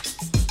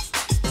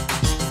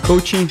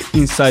Coaching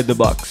Inside the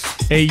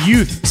Box, a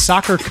youth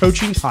soccer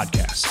coaching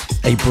podcast.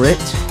 A Brit,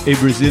 a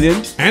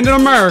Brazilian, and an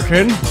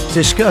American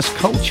discuss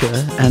culture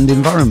and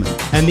environment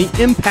and the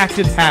impact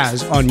it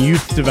has on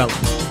youth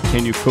development.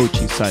 Can you coach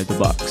inside the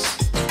box?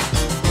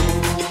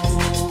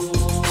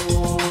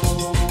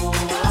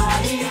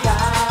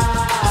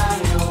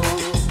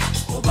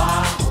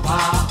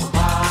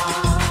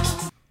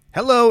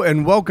 Hello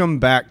and welcome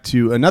back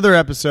to another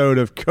episode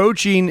of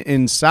Coaching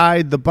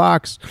Inside the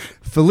Box.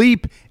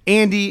 Philippe,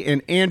 Andy,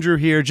 and Andrew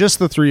here, just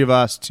the three of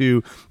us,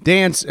 to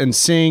dance and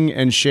sing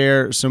and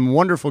share some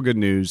wonderful good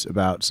news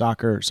about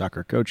soccer,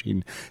 soccer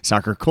coaching,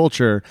 soccer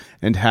culture,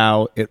 and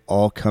how it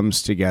all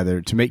comes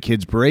together to make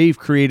kids brave,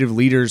 creative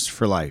leaders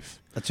for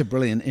life. That's a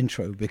brilliant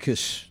intro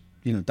because,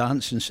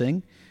 dance and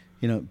sing,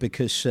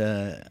 because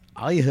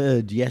I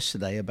heard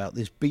yesterday about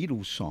this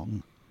Beatles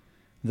song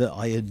that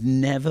I had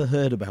never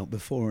heard about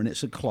before, and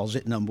it's a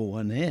closet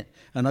 #1 hit,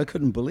 and I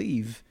couldn't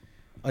believe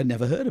I'd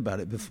never heard about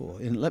it before.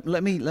 And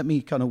let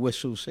me kind of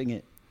whistle sing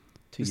it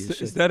to you.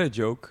 Is that a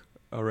joke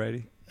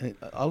already?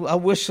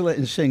 I'll whistle it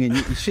and sing, and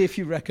you see if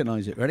you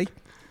recognize it. Ready?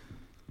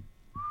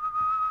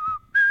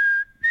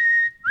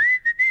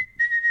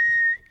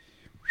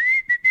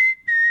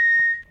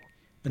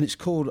 And it's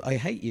called "I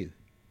Hate You."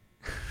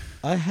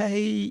 I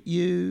hate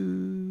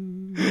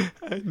you.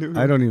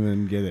 I don't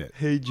even get it.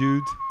 Hey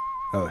Jude.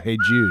 Oh, Hey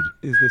Jude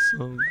is the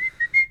song.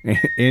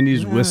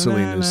 Andy's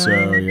whistling this, so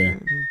yeah.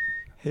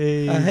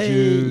 Hey I hate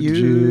Jude. you.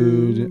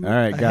 Jude. All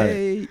right, got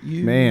it.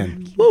 You.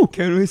 Man. Woo.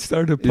 Can we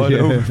start a pod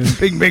over?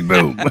 Big, big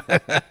boom.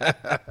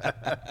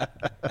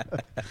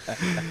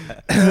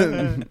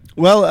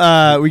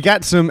 Well, we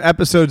got some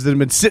episodes that have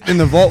been sitting in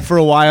the vault for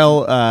a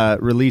while,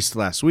 released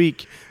last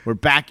week. We're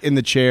back in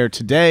the chair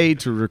today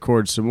to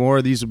record some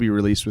more. These will be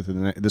released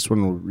within this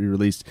one will be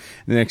released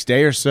the next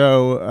day or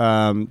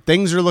so.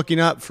 Things are looking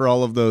up for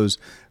all of those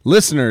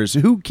listeners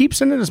who keep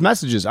sending us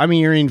messages. I'm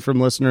hearing from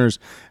listeners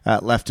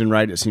left and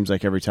right. It seems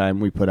like every time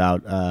we put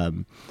out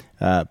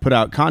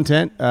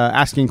content,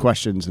 asking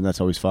questions, and that's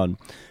always fun.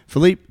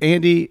 Philippe,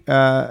 Andy,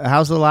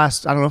 how's the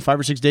last, 5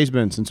 or 6 days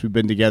been since we've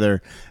been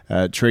together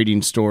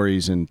trading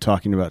stories and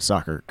talking about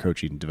soccer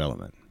coaching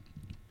development?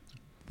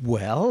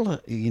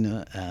 Well,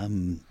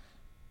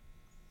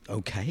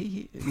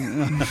 okay.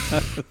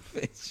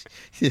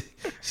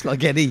 It's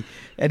like any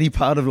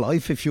part of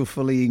life. If you're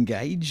fully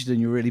engaged and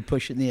you're really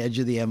pushing the edge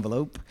of the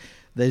envelope,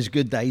 there's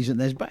good days and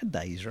there's bad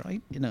days,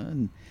 right?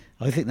 And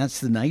I think that's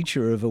the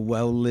nature of a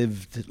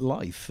well-lived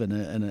life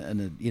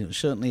and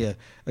certainly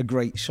a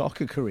great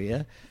soccer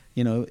career.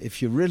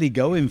 If you're really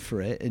going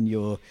for it and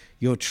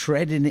you're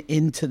treading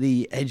into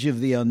the edge of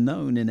the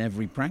unknown in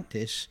every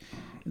practice,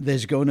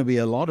 there's going to be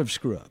a lot of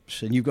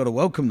screw-ups, and you've got to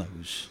welcome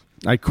those.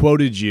 I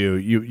quoted you.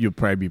 You'll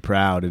probably be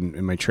proud.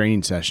 In my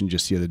training session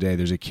just the other day,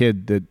 there's a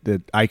kid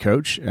that I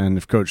coach and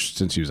have coached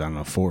since he was,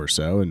 4 or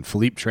so, and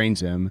Philippe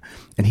trains him,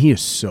 and he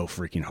is so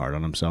freaking hard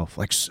on himself.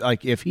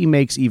 Like if he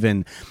makes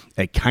even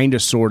a kind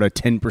of sort of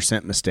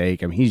 10%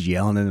 mistake, he's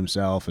yelling at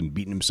himself and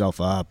beating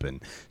himself up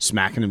and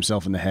smacking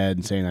himself in the head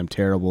and saying, "I'm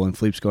terrible." And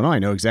Philippe's going, "Oh, I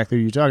know exactly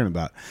what you're talking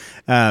about."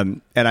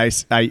 And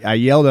I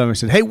yelled at him. I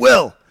said, "Hey,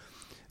 Will,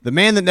 the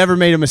man that never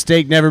made a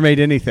mistake never made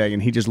anything."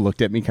 And he just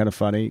looked at me kind of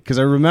funny because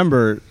I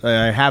remember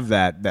I have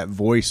that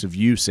voice of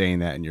you saying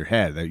that in your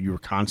head, that you were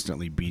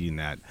constantly beating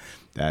that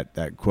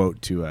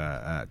quote to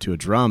a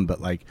drum. But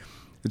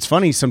it's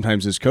funny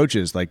sometimes as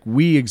coaches,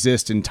 we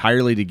exist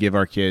entirely to give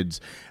our kids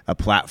a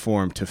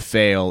platform to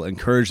fail,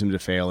 encourage them to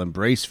fail,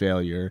 embrace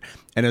failure,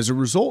 and as a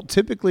result,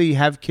 typically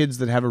have kids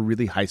that have a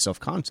really high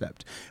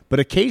self-concept. But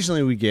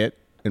occasionally we get,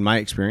 in my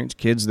experience,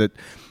 kids that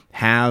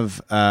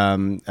have a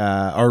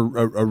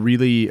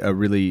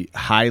really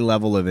high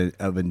level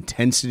of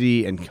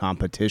intensity and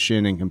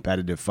competition and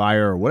competitive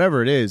fire or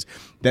whatever it is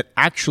that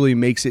actually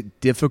makes it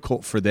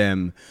difficult for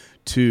them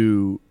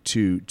to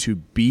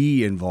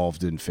be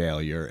involved in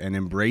failure and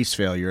embrace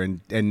failure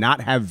and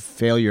not have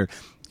failure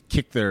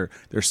kick their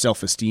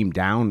self-esteem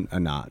down a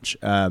notch.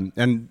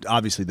 And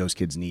obviously those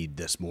kids need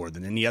this more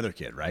than any other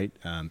kid, right?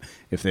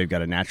 If they've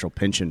got a natural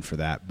penchant for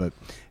that. But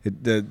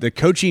the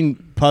coaching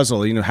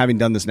puzzle, having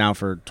done this now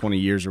for 20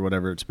 years or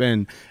whatever it's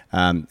been,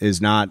 it's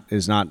not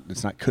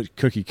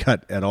cookie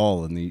cut at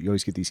all. And you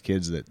always get these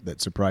kids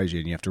that surprise you,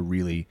 and you have to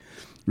really,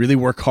 really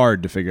work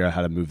hard to figure out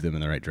how to move them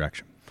in the right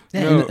direction.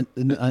 Yeah,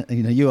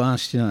 and you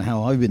asked,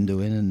 how I've been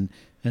doing,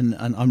 and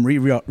I'm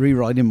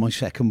rewriting my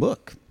second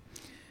book.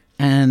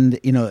 And,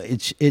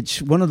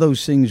 it's one of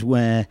those things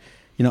where,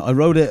 I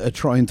wrote it at a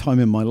trying time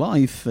in my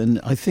life, and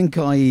I think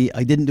I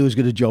didn't do as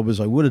good a job as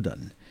I would have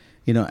done,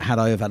 had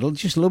I have had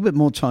just a little bit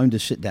more time to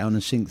sit down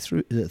and think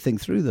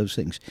through those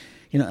things.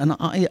 And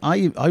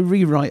I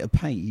rewrite a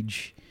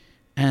page,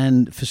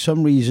 and for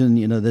some reason,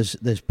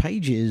 there's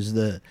pages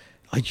that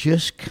I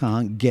just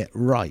can't get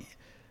right.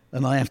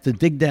 And I have to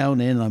dig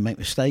down in, and I make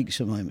mistakes,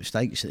 and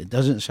it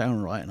doesn't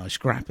sound right, and I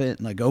scrap it,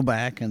 and I go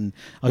back, and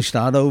I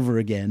start over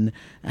again.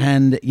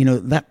 And,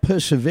 that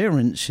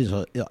perseverance is,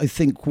 I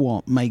think,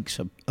 what makes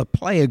a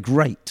player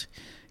great.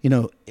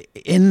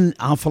 in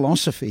our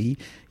philosophy,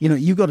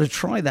 you've got to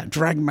try that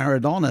drag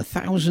Maradona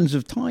thousands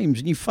of times,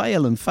 and you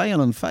fail and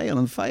fail and fail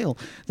and fail.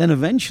 Then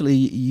eventually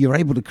you're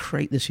able to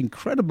create this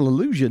incredible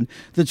illusion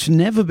that's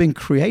never been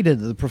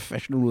created at the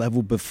professional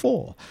level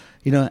before,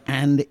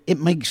 and it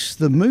makes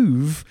the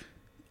move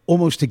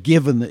almost a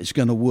given that it's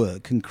going to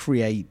work and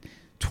create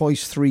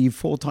twice, 3,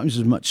 4 times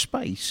as much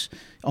space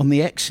on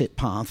the exit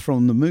path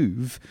from the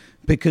move,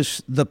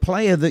 because the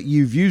player that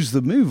you've used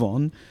the move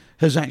on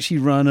has actually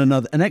run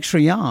an extra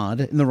yard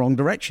in the wrong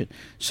direction.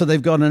 So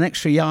they've got an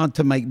extra yard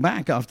to make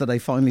back after they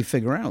finally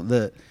figure out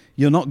that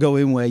you're not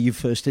going where you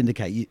first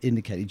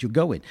indicated you're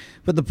going.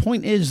 But the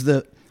point is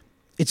that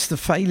it's the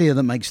failure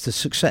that makes the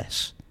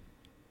success.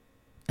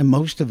 And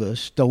most of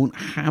us don't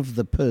have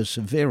the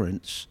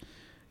perseverance,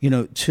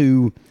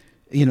 to,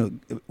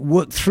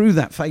 work through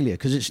that failure,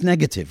 because it's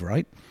negative,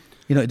 right?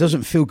 It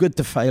doesn't feel good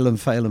to fail and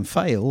fail and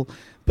fail.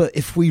 But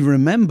if we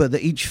remember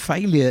that each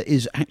failure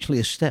is actually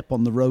a step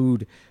on the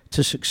road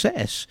to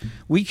success,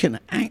 we can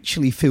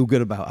actually feel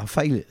good about our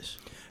failures.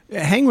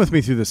 Hang with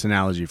me through this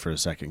analogy for a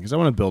second, because I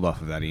want to build off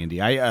of that,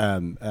 Andy. I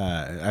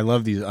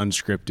love these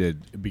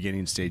unscripted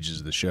beginning stages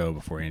of the show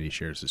before Andy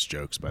shares his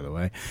jokes, by the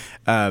way.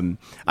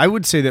 I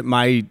would say that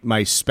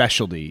my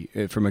specialty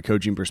from a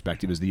coaching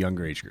perspective is the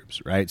younger age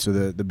groups, right? So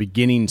the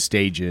beginning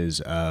stages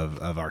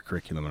of our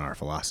curriculum and our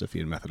philosophy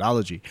and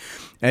methodology.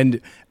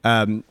 And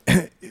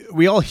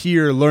we all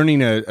hear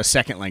learning a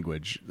second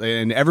language,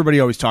 and everybody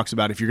always talks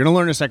about if you're going to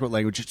learn a second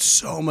language, it's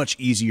so much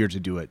easier to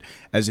do it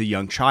as a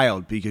young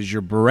child because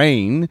your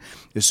brain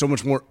is so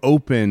much more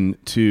open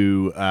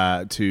to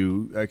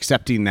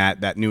accepting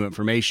that new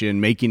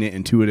information, making it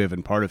intuitive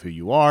and part of who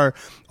you are.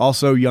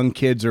 Also, young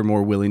kids are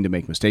more willing to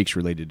make mistakes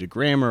related to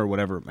grammar or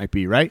whatever it might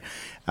be, right?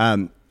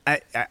 I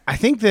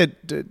think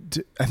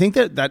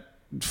that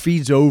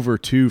feeds over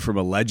too from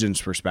a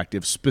legends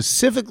perspective,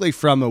 specifically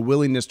from a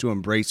willingness to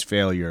embrace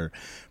failure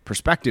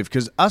perspective.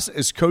 Because us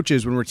as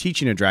coaches, when we're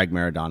teaching a drag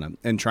Maradona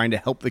and trying to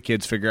help the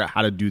kids figure out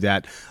how to do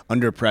that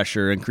under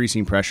pressure,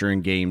 increasing pressure in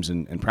games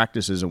and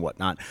practices and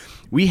whatnot,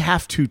 we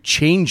have to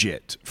change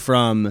it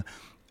from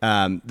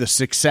the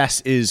success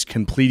is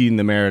completing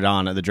the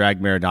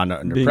drag Maradona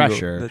under Bingo,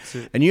 pressure. that's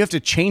it. And you have to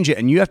change it,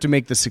 and you have to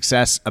make the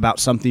success about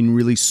something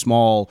really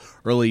small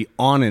early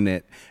on in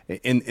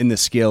the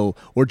skill,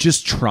 or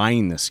just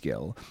trying the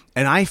skill.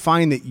 And I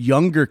find that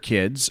younger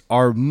kids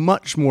are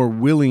much more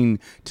willing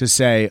to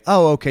say,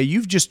 oh, okay,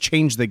 you've just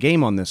changed the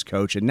game on this,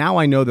 coach, and now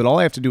I know that all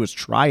I have to do is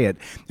try it,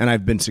 and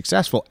I've been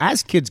successful.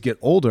 As kids get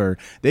older,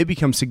 they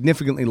become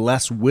significantly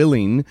less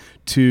willing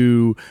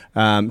to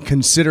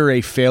consider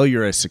a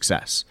failure a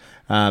success.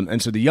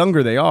 And so the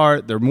younger they are,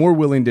 they're more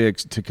willing to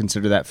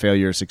consider that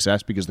failure a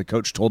success because the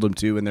coach told them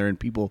to, and they're in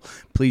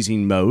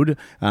people-pleasing mode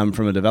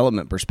from a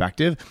development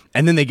perspective,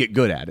 and then they get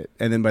good at it.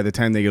 And then by the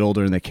time they get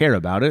older and they care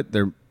about it,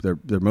 they're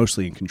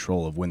mostly in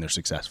control of when they're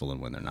successful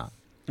and when they're not.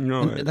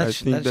 No, I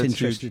think that's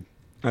huge.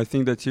 I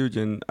think that's huge,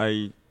 and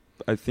I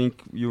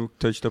think you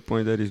touched a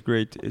point that is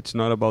great. It's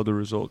not about the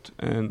result,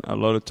 and a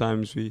lot of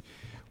times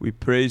we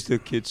praise the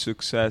kids'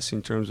 success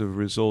in terms of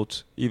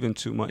results even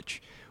too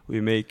much.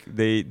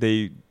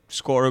 They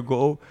score a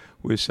goal,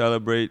 we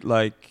celebrate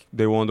like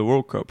they won the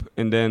World Cup,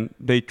 and then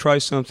they try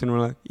something, we're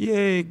like,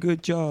 yay,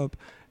 good job.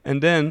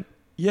 And then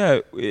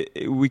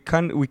we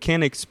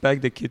can't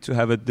expect the kid to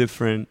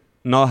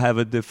not have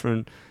a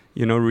different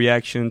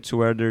reaction to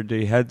whether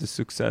they had the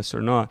success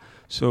or not.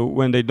 So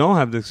when they don't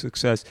have the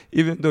success,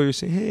 even though you're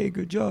saying, hey,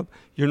 good job,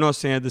 you're not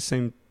saying at the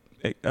same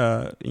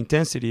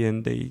intensity,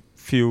 and they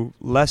feel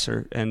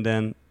lesser, and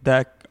then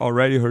that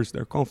already hurts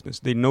their confidence.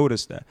 They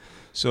notice that.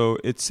 So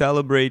it's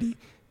celebrating,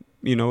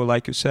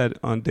 like you said,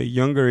 on the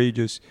younger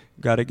ages,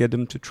 got to get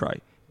them to try.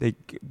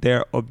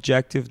 Their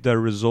objective, their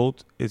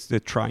result is the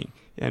trying.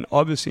 And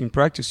obviously in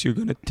practice, you're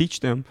going to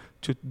teach them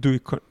to do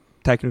it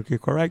technically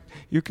correct.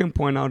 You can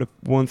point out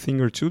one thing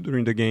or two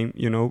during the game,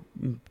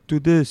 do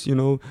this,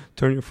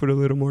 turn your foot a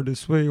little more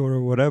this way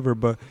or whatever,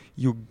 but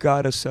you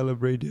got to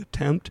celebrate the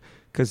attempt,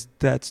 because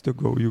that's the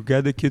goal. You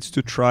get the kids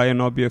to try and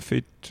not be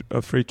afraid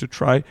to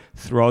try.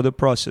 Throughout the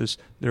process,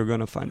 they're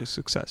going to find a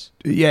success.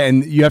 Yeah,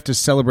 and you have to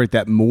celebrate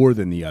that more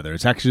than the other.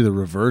 It's actually the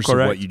reverse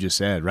Correct. of what you just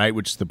said, right?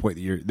 Which is the point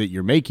that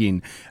you're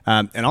making.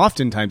 And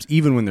oftentimes,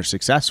 even when they're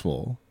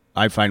successful,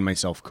 I find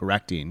myself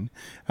correcting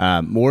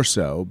more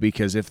so,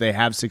 because if they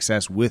have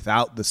success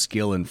without the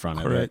skill in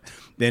front of it,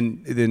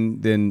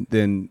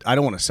 then I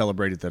don't want to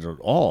celebrate it at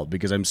all,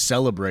 because I'm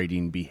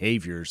celebrating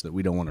behaviors that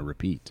we don't want to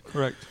repeat.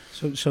 Correct.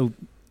 So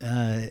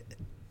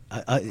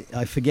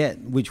I forget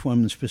which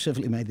one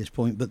specifically made this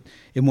point, but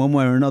in one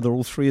way or another,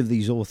 all three of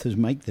these authors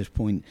make this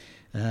point.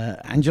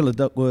 Angela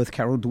Duckworth,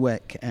 Carol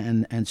Dweck,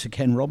 and Sir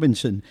Ken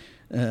Robinson.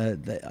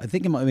 I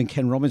think it might have been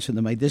Ken Robinson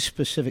that made this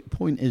specific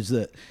point, is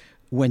that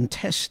when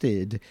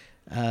tested,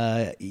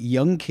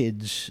 young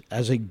kids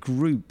as a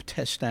group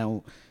test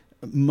out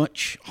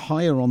much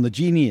higher on the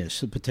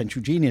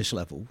potential genius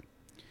level.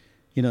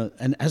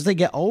 And as they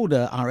get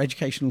older, our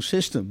educational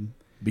system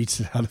Beats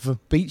it out of them.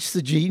 Beats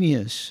the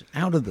genius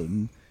out of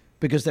them,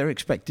 because they're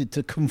expected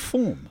to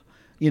conform.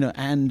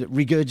 and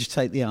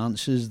regurgitate the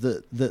answers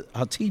that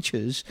our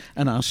teachers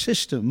and our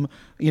system,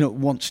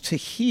 wants to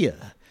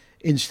hear,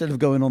 instead of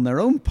going on their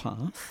own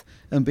path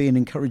and being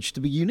encouraged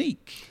to be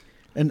unique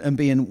and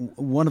being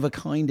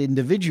one-of-a-kind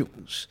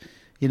individuals.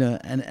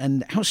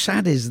 And how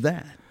sad is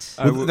that?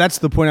 Well, that's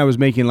the point I was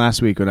making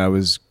last week when I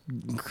was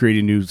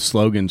creating new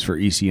slogans for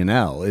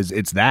ECNL.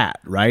 It's that,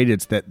 right?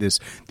 It's that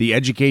the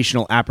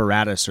educational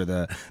apparatus, or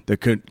the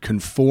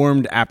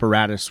conformed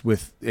apparatus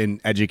within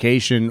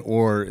education,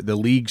 or the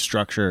league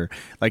structure,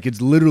 like,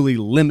 it's literally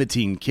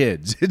limiting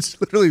kids.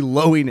 It's literally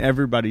lowering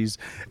everybody's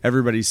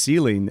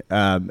ceiling.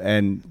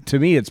 And to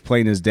me, it's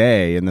plain as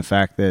day. And the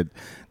fact that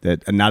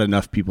not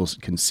enough people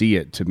can see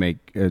it to make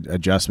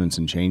adjustments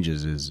and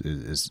changes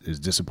is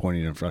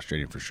disappointing and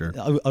frustrating for sure.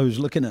 I was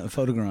looking at a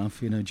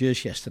photograph,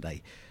 just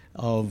yesterday,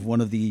 of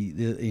one of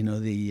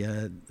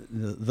the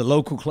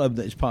local club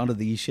that is part of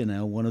the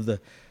ECNL, one of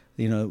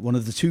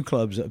the two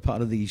clubs that are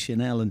part of the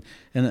ECNL,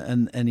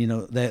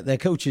 and their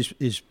coach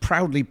is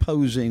proudly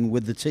posing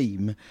with the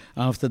team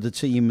after the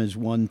team has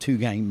won 2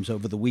 games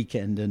over the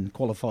weekend and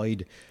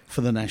qualified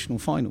for the national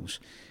finals,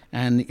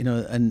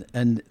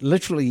 and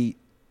literally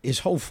his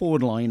whole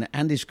forward line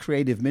and his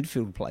creative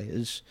midfield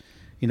players,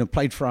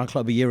 played for our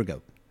club a year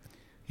ago.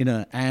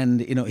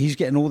 And he's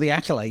getting all the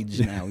accolades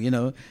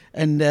now,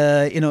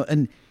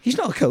 and he's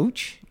not a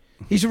coach,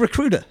 he's a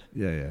recruiter.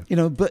 Yeah.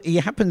 But he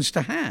happens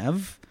to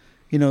have,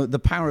 the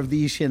power of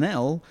the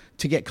ECNL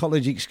to get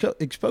college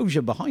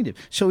exposure behind him.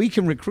 So he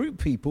can recruit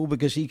people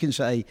because he can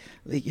say,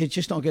 you're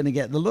just not going to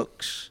get the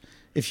looks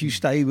if you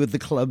stay with the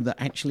club that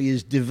actually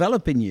is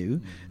developing you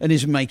and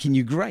is making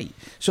you great.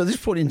 So at this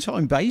point in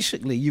time,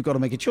 basically, you've got to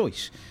make a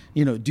choice.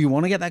 Do you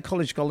want to get that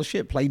college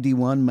scholarship, play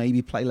D1,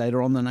 maybe play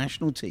later on the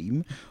national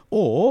team,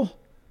 or do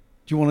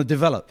you want to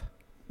develop?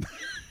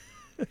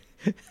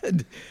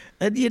 and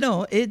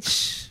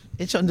it's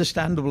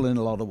understandable in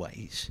a lot of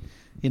ways.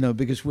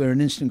 Because we're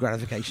an instant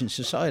gratification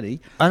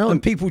society,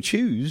 and people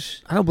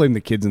choose. I don't blame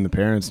the kids and the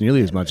parents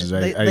nearly as much as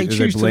they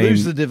choose to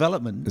lose the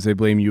development. As they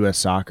blame U.S.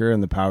 soccer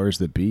and the powers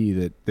that be.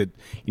 That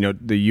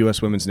the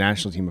U.S. women's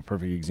national team, a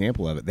perfect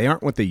example of it. They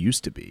aren't what they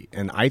used to be,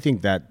 and I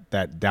think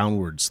that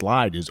downward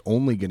slide is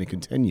only going to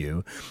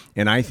continue.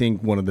 And I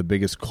think one of the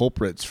biggest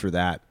culprits for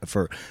that,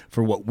 for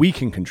what we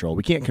can control,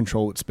 we can't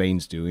control what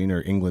Spain's doing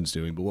or England's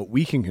doing, but what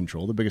we can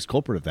control, the biggest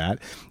culprit of that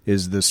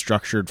is the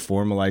structured,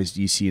 formalized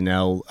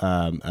ECNL.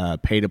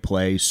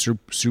 Pay-to-play,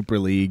 Super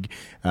League,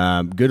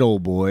 good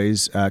old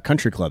boys,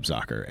 country club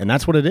soccer, and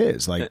that's what it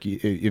is. Like,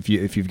 if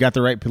you've got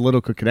the right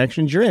political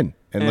connections, you're in.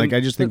 And like, I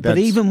just think but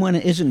even when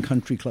it isn't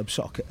country club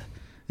soccer,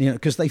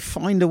 because they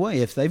find a way.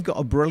 If they've got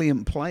a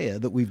brilliant player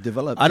that we've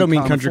developed, I don't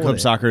mean country club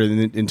soccer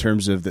in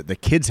terms of that the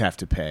kids have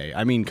to pay.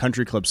 I mean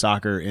country club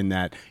soccer in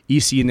that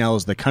ECNL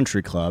is the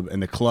country club,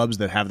 and the clubs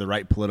that have the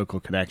right political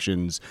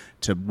connections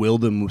to will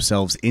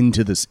themselves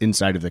into this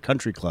inside of the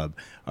country club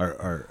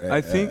are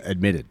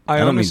admitted. I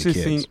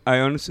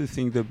honestly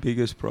think the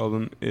biggest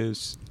problem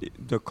is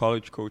the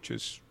college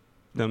coaches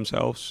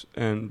themselves,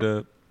 and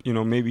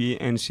maybe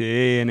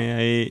NCAA and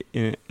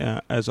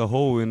AIA as a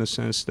whole, in a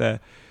sense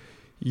that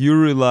you're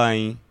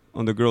relying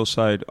on the girls'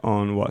 side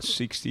on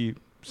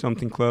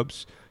 60-something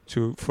clubs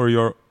for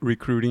your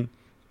recruiting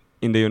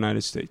in the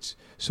United States.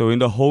 So in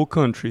the whole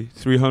country,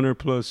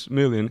 300+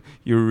 million,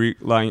 you're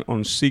relying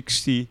on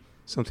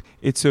 60-something.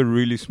 It's a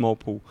really small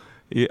pool.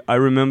 I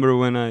remember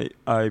when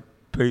I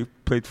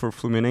played for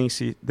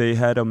Fluminense, they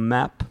had a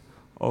map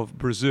of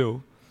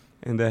Brazil,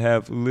 and they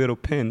have little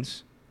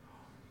pins.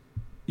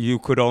 You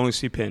could only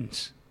see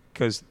pins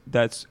because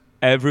that's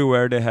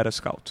everywhere they had a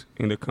scout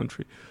in the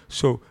country.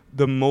 So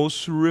the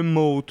most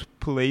remote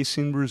place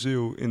in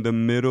Brazil, in the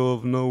middle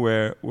of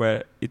nowhere,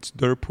 where it's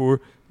dirt poor,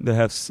 they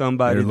have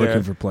somebody there. They're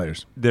looking for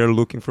players. They're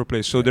looking for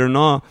players. So they're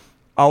not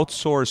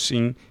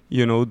outsourcing,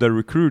 the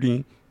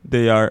recruiting.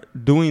 They are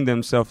doing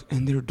themselves,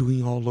 and they're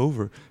doing all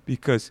over.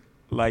 Because,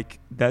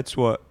 that's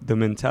what the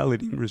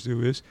mentality in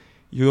Brazil is.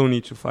 You don't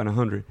need to find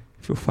 100.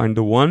 If you find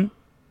the one,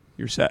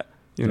 you're set.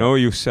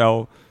 You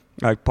sell,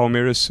 like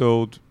Palmeiras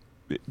sold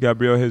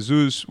Gabriel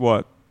Jesus,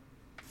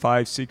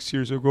 5-6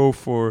 years ago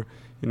for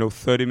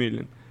 30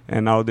 million,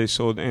 and now they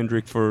sold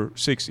Hendrick for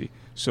 60.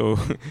 So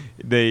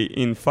they,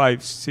 in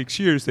 5-6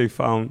 years, they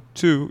found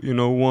 2,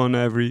 one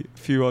every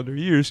few other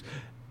years,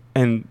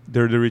 and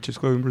they're the richest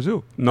club in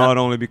Brazil. Not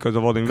only because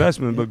of all the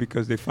investment, but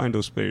because they find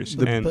those players.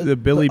 The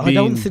Billy Bean. I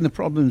don't think the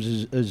problem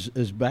is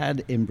as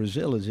bad in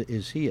Brazil as it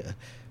is here.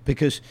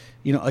 Because,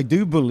 I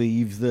do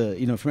believe that,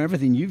 from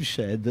everything you've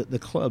said, that the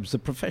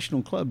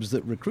professional clubs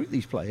that recruit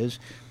these players,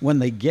 when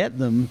they get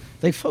them,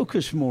 they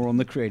focus more on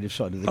the creative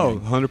side of the game.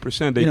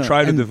 100%. They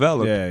try to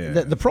develop.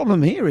 The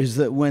problem here is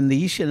that when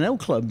the ECNL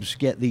clubs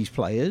get these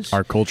players,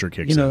 our culture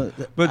kicks in.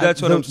 But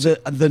that's what I'm saying.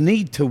 The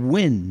need to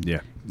win.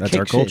 Yeah. That's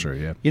our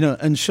culture,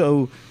 And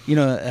so,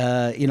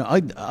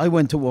 I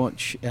went to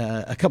watch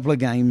a couple of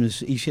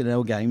games,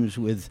 ECNL games,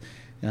 with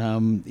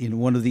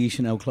one of the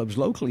ECNL clubs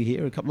locally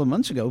here a couple of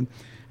months ago.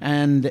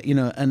 And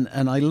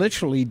I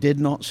literally did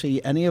not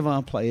see any of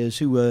our players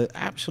who were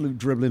absolute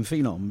dribbling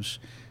phenoms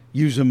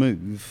use a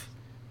move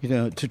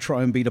to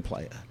try and beat a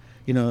player.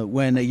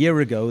 When a year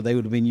ago they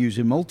would have been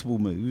using multiple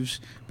moves,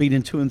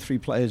 beating 2 and 3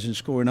 players and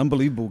scoring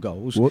unbelievable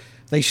goals. What?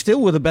 They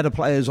still were the better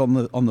players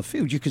on the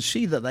field. You could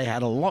see that they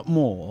had a lot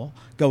more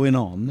going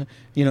on,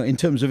 in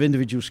terms of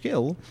individual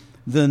skill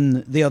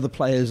than the other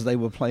players they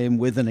were playing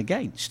with and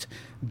against.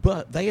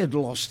 But they had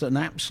lost an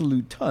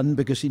absolute ton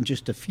because in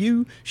just a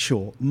few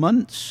short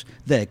months,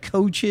 their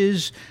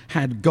coaches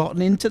had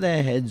gotten into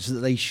their heads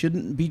that they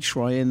shouldn't be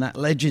trying that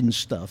legend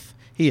stuff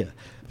here.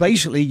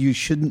 Basically, you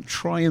shouldn't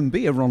try and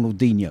be a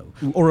Ronaldinho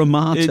or a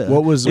Marta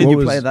when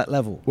you play at that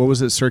level. What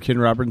was it Sir Ken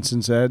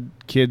Robinson said?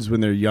 Kids,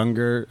 when they're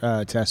younger,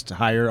 test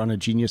higher on a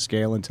genius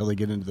scale until they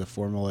get into the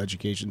formal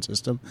education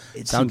system.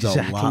 It sounds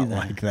exactly a lot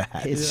like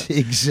that. It's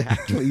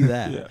exactly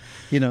that.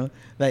 Yeah.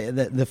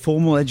 The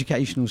formal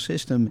educational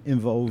system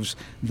involves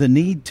the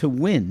need to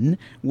win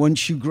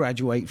once you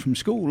graduate from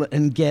school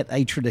and get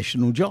a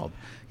traditional job.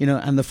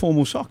 And the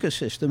formal soccer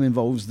system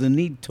involves the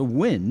need to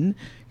win,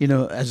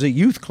 as a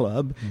youth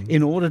club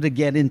in order to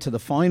get into the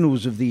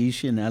finals of the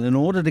ECNL, in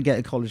order to get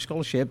a college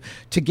scholarship,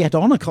 to get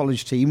on a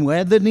college team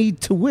where the need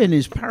to win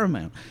is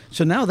paramount.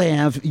 So now they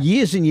have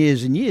years and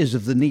years and years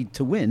of the need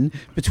to win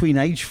between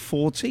age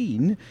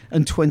 14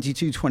 and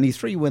 22,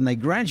 23 when they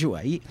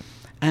graduate,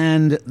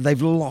 and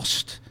they've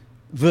lost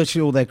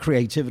virtually all their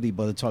creativity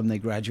by the time they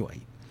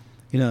graduate.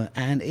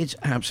 And it's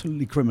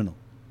absolutely criminal.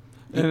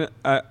 And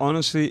I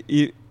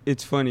honestly...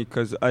 It's funny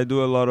because I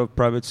do a lot of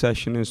private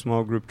session and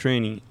small group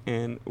training,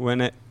 and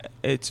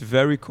it's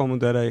very common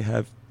that I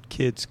have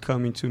kids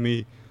coming to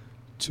me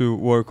to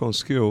work on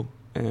skill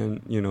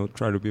and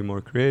try to be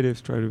more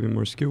creative, try to be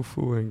more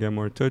skillful, and get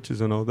more touches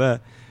and all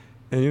that.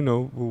 And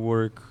we'll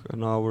work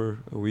an hour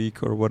a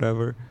week or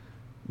whatever,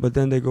 but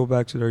then they go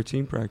back to their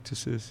team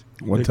practices.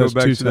 They go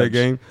back to their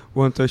game.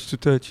 1 touch, 2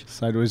 touch,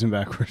 sideways and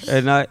backwards.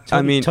 And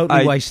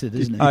totally wasted,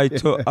 isn't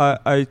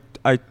it?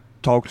 I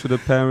talk to the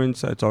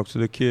parents, I talk to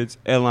the kids,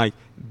 and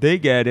they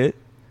get it,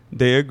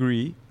 they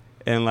agree,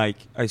 and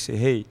I say,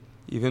 hey,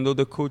 even though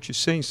the coach is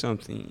saying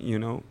something,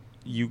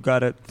 you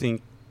gotta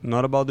think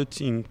not about the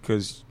team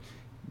because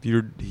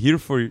you're here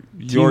for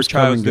your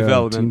child's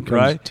development,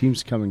 right?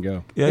 Teams come and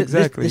go. Yeah,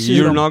 exactly.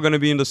 You're not going to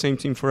be in the same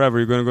team forever.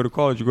 You're going to go to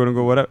college. You're going to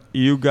go whatever.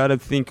 You got to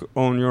think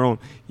on your own.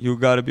 You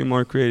got to be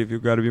more creative. You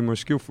got to be more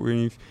skillful.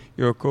 And if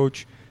your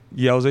coach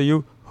yells at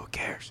you, who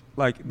cares?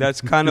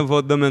 That's kind of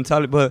what the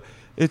mentality. But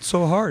it's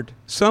so hard.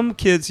 Some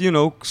kids,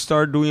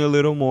 start doing a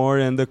little more,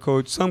 and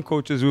some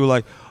coaches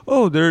will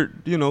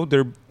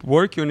they're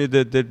working on it,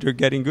 that they're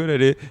getting good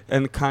at it,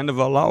 and kind of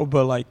allow.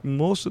 But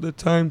most of the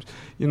times,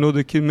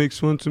 the kid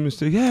makes 1, 2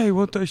 mistakes. Hey,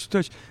 1 touch, 2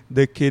 touch.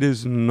 The kid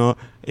is not.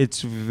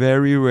 It's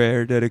very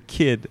rare that a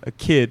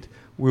kid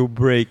will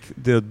break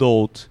the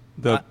adult.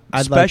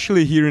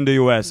 Especially here in the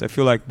U.S. I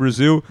feel like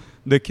Brazil,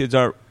 the kids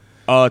are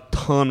a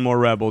ton more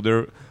rebel.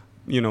 They're,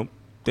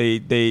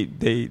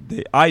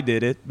 I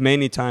did it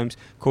many times.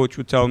 Coach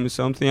would tell me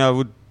something, I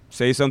would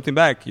say something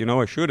back.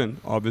 I shouldn't,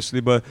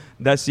 obviously, but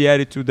that's the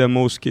attitude that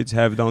most kids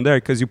have down there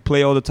because you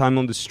play all the time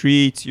on the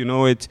streets.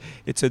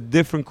 It's a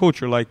different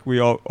culture, like we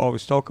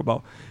always talk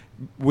about,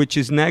 which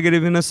is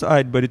negative in a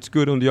side, but it's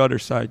good on the other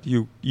side.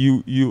 You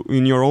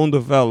in your own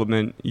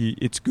development,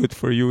 it's good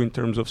for you in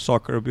terms of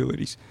soccer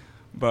abilities.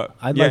 But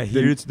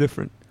here it's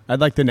different. I'd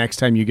like the next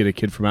time you get a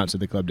kid from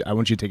outside the club, I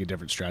want you to take a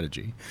different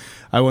strategy.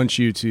 I want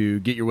you to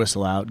get your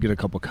whistle out, get a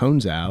couple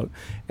cones out,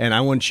 and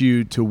I want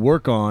you to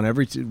work on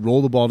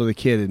roll the ball to the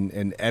kid,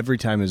 and every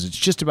time as it's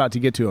just about to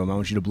get to him, I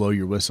want you to blow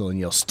your whistle and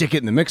yell, stick it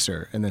in the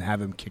mixer, and then have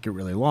him kick it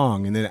really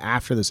long. And then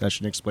after the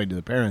session, explain to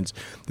the parents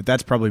that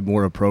that's probably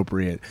more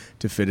appropriate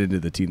to fit into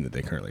the team that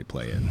they currently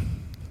play in.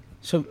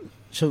 So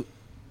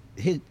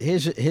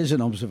here's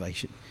an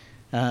observation.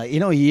 A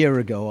year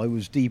ago, I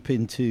was deep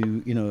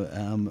into,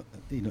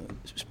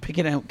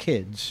 picking out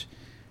kids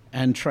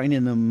and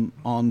training them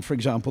on, for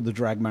example, the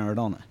drag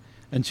Maradona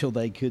until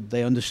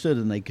they understood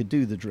and they could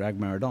do the drag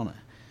Maradona.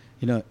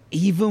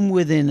 Even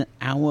within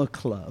our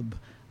club,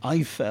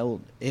 I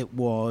felt it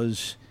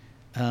was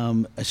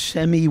a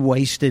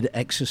semi-wasted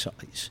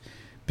exercise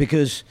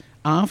because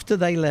after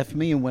they left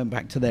me and went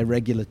back to their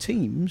regular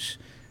teams,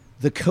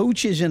 the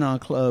coaches in our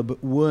club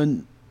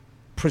weren't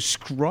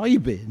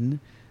prescribing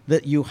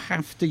that you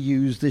have to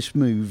use this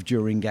move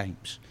during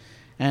games.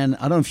 And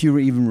I don't know if you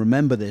even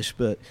remember this,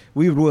 but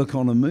we would work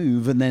on a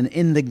move, and then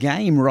in the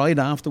game right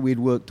after we'd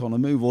worked on a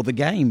move, or the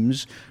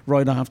games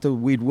right after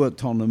we'd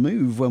worked on a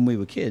move when we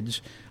were kids,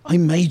 I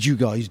made you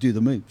guys do the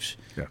moves.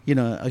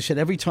 Yeah. I said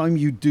every time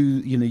you do,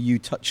 you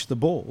touch the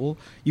ball,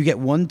 you get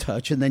 1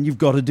 touch, and then you've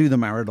got to do the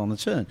Maradona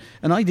turn.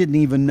 And I didn't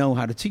even know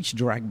how to teach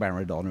drag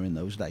Maradona in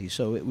those days,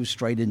 so it was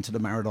straight into the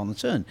Maradona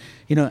turn.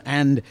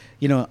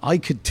 I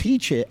could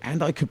teach it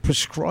and I could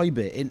prescribe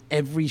it in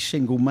every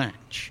single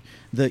match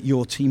that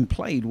your team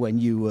played when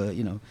you were,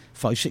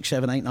 5, 6,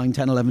 7, 8, 9,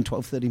 10, 11,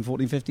 12, 13,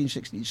 14, 15,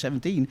 16,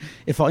 17.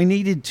 If I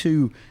needed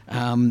to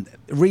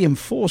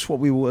reinforce what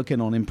we were working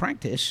on in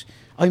practice,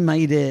 I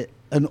made it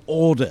an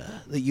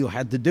order that you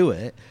had to do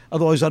it.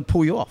 Otherwise, I'd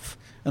pull you off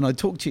and I'd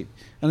talk to you.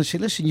 And I'd say,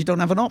 listen, you don't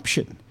have an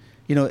option.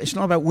 it's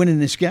not about winning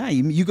this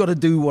game. You got to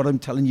do what I'm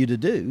telling you to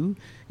do,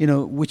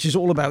 which is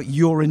all about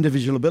your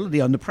individual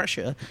ability under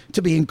pressure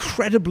to be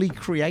incredibly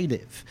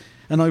creative.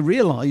 And I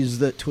realized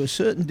that to a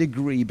certain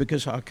degree,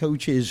 because our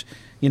coaches,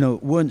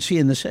 weren't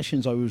seeing the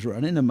sessions I was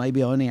running, and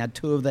maybe I only had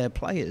 2 of their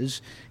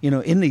players,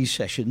 in these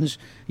sessions,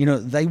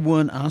 they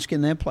weren't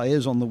asking their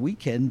players on the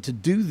weekend to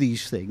do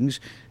these things,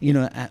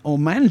 or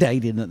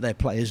mandating that their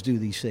players do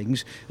these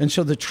things. And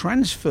so the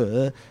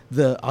transfer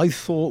that I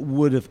thought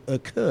would have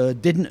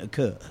occurred didn't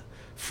occur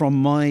from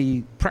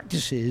my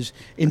practices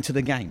into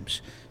the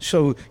games.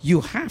 So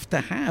you have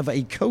to have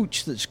a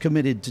coach that's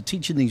committed to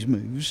teaching these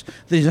moves,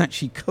 that is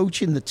actually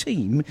coaching the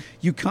team.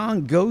 You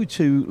can't go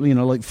to,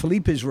 like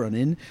Philippe is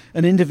running,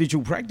 an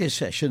individual practice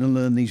session and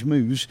learn these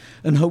moves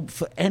and hope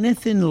for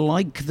anything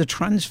like the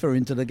transfer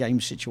into the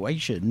game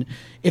situation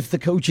if the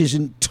coach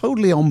isn't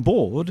totally on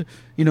board,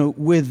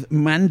 with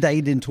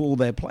mandating to all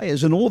their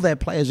players, and all their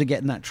players are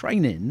getting that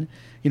training.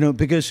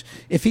 Because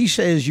if he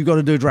says you've got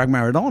to do a drag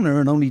Maradona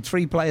and only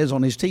 3 players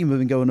on his team have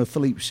been going to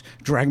Philippe's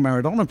drag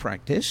Maradona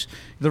practice,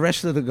 the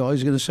rest of the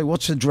guys are going to say,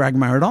 what's a drag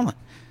Maradona?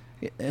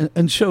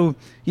 And so,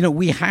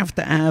 we have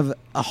to have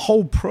a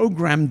whole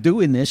program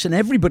doing this, and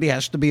everybody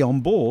has to be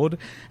on board,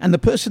 and the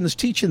person that's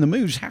teaching the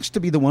moves has to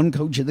be the one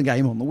coaching the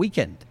game on the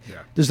weekend.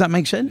 Yeah. Does that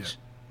make sense?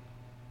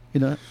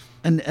 Yeah.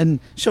 And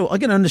so I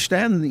can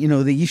understand, the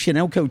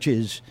ECNL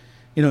coaches,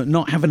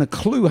 not having a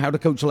clue how to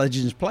coach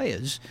Legends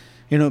players,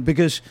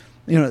 because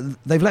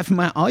they've left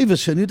Matt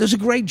Iverson, who does a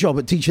great job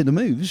at teaching the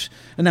moves,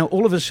 and now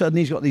all of a sudden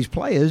he's got these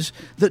players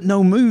that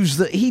know moves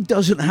that he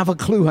doesn't have a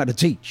clue how to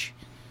teach.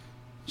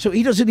 So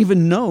he doesn't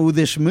even know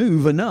this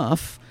move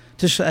enough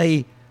to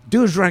say,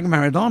 do a drag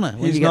Maradona.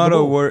 He's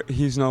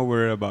not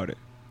worried about it.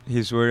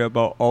 He's worried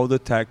about all the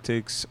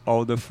tactics,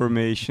 all the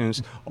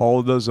formations,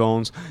 all the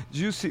zones. Have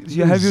you seen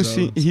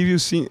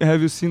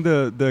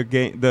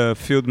the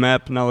field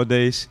map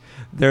nowadays?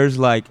 There's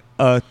like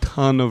a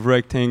ton of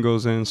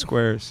rectangles and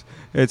squares.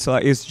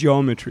 It's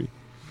geometry.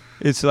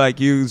 It's like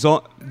do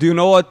you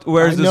know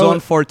where's the zone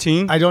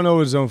 14? I don't know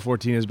what zone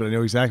 14 is, but I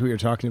know exactly what you're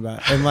talking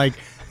about. And like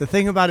the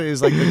thing about it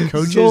is like the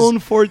coaches. Zone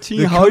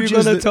 14. How are you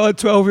gonna tell a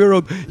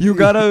 12-year-old you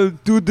gotta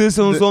do this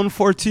on zone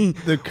 14?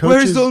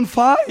 Where's zone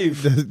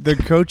 5? The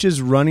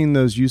coaches running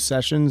those youth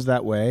sessions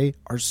that way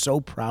are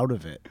so proud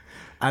of it.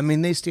 I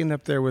mean, they stand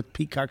up there with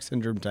peacock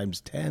syndrome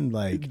times 10.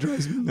 Like,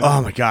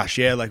 oh my gosh,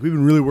 yeah. Like, we've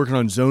been really working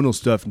on zonal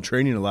stuff and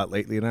training a lot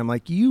lately. And I'm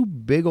like, you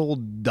big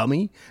old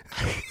dummy.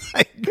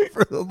 Like,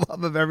 for the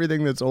love of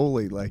everything that's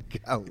holy.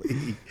 Like,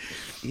 golly.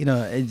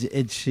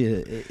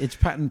 It's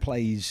pattern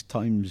plays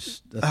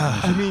times.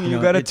 I mean, you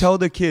got to tell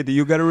the kid,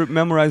 you got to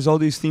memorize all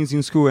these things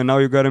in school, and now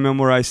you got to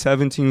memorize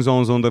 17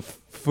 zones on the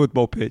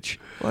football pitch.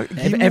 Like,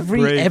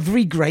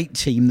 every great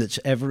team that's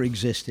ever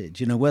existed,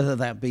 whether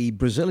that be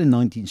Brazil in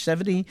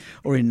 1970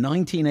 or in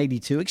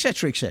 1982,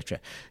 etc.,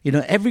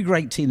 every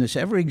great team that's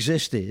ever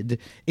existed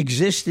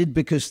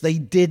because they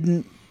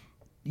didn't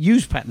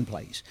use pattern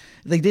plays.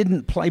 They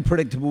didn't play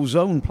predictable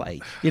zone play.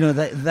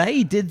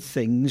 They did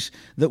things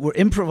that were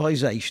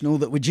improvisational,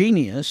 that were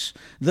genius,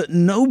 that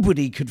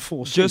nobody could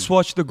force. Just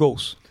watch the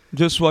goals.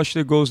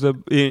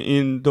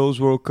 In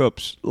those World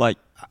Cups. Like,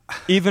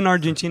 even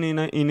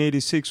Argentina in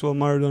 86, what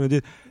Maradona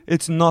did,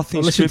 it's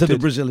nothing listen scripted. To the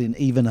Brazilian,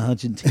 even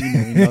Argentina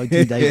in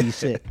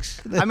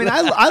 1986. I mean,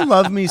 I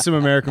love me some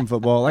American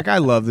football. Like, I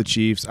love the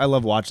Chiefs. I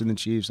love watching the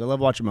Chiefs. I love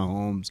watching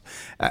Mahomes.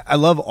 I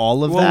love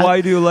all of that. Well,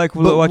 why do you like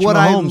watching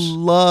Mahomes? I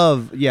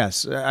love,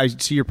 yes, I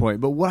see your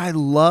point. But what I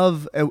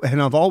love,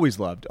 and I've always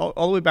loved,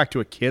 all the way back to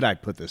a kid, I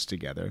put this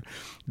together.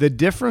 The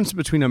difference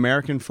between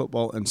American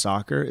football and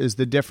soccer is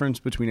the difference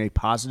between a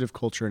positive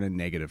culture and a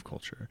negative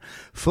culture.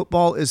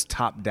 Football is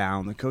top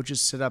down. The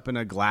coaches sit up in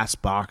a glass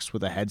box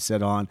with a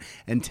headset on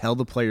and tell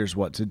the players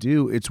what to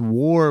do. It's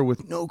war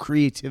with no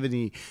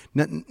creativity,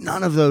 none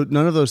of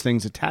those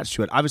things attached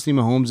to it. Obviously,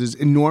 Mahomes is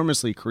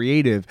enormously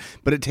creative,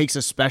 but it takes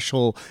a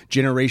special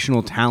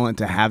generational talent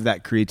to have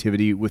that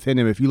creativity within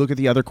him. If you look at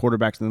the other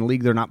quarterbacks in the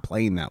league, they're not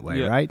playing that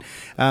way, right?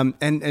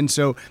 And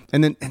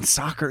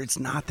soccer, it's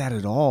not that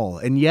at all.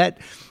 And yet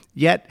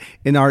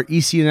in our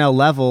ECNL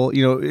level,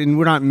 and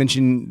we're not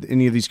mentioning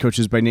any of these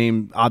coaches by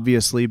name,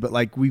 obviously, but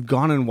like, we've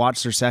gone and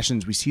watched their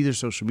sessions. We see their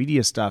social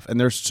media stuff, and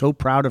they're so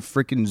proud of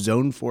freaking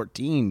Zone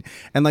 14.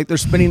 And like, they're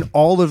spending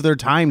all of their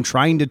time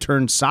trying to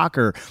turn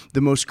soccer,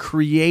 the most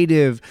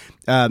creative,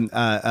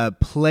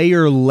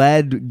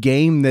 player-led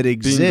game that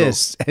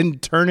exists,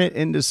 and turn it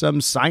into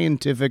some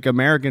scientific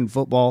American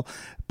football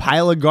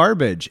pile of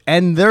garbage.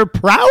 And they're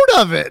proud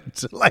of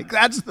it. Like,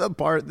 that's the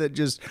part that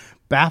just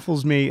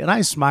baffles me, and I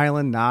smile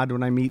and nod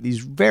when I meet these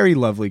very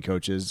lovely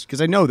coaches,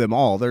 because I know them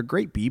all. They're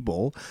great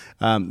people.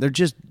 They're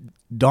just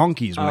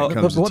donkeys when it comes to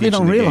teaching. But what they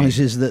don't realize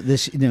is that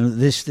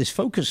this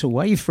focus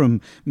away from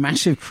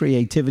massive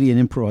creativity and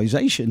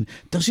improvisation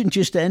doesn't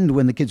just end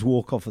when the kids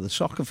walk off of the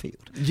soccer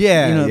field.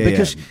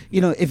 Because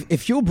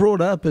if you're brought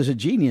up as a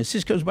genius,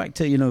 this goes back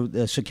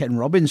to Sir Ken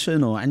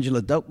Robinson or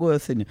Angela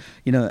Duckworth, and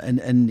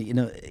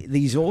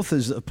these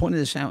authors that have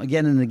pointed this out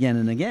again and again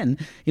and again.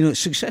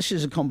 Success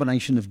is a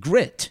combination of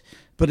grit,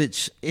 but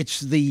it's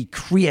the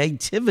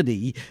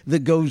creativity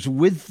that goes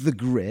with the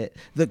grit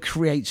that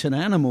creates an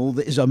animal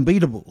that is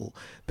unbeatable,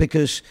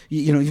 because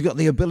you've got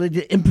the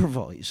ability to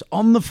improvise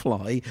on the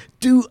fly,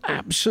 do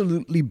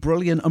absolutely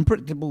brilliant,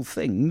 unpredictable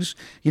things,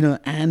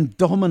 and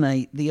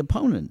dominate the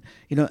opponent,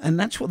 and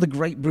that's what the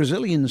great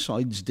Brazilian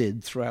sides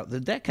did throughout the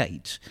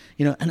decades,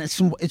 and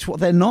it's what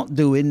they're not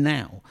doing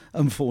now,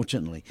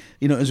 unfortunately.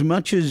 As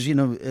much as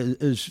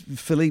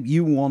Philippe,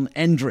 you want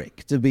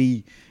Endrick to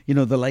be,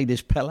 the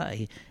latest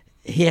Pelé,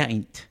 he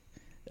ain't.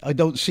 I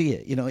don't see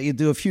it. He'll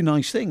do a few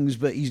nice things,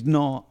 but he's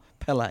not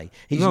Pelé.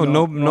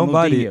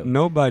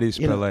 Nobody's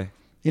Pelé.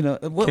 He's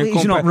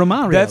not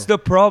Romario. That's the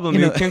problem.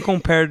 You can't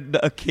compare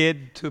a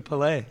kid to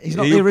Pelé. He's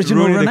not the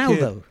original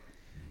Ronaldo.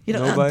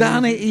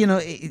 Danny,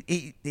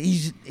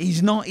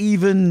 he's not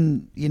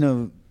even,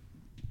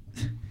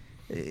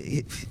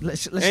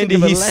 Let's Andy,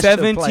 he's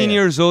 17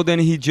 years old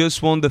and he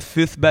just won the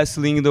 5th best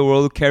league in the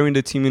world, carrying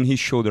the team on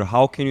his shoulder.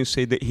 How can you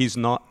say that he's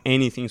not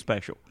anything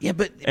special? Yeah,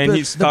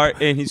 he's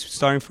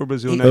starting for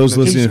Brazil now. Those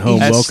listening at home,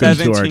 welcome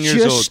to our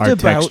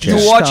text chat.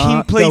 You watch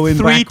him play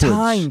 3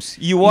 times.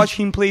 You watch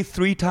him play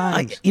 3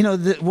 times.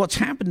 What's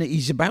happened?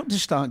 He's about to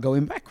start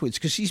going backwards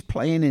because he's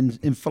playing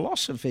in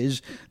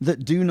philosophies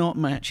that do not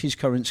match his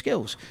current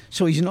skills.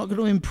 So he's not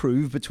going to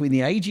improve between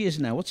the age he is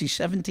now. What's he,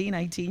 17,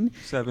 18?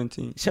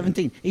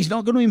 17. He's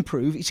not going to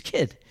improve. He's a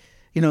kid.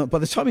 By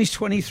the time he's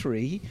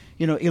 23,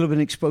 he'll have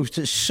been exposed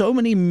to so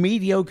many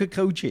mediocre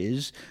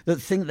coaches that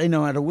think they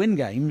know how to win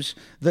games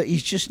that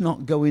he's just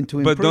not going to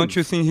improve. But don't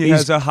you think he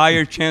has a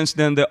higher chance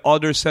than the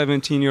other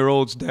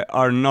 17-year-olds that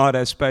are not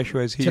as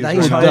special as he is?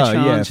 Today's higher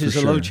chance is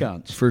a low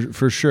chance.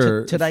 For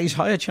sure. Today's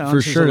higher chance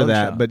for sure is a low to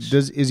that.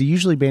 chance. But is he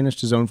usually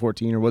banished to zone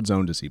 14, or what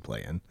zone does he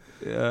play in?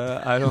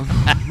 I don't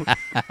know.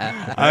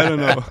 I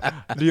don't know.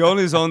 The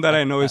only zone that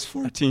I know is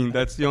 14.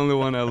 That's the only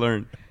one I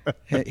learned.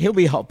 He'll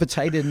be hot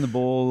potato in the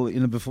ball,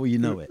 before you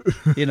know it.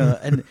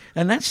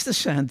 And that's the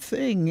sad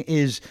thing,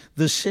 is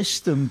the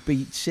system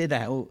beats it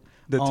out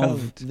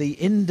of the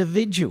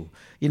individual.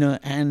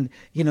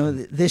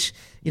 This.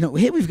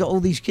 Here we've got all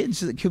these kids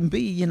that can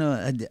be,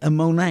 a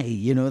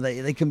Monet.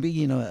 They can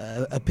be,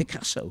 a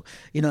Picasso.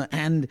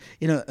 And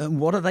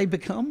what do they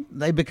become?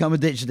 They become a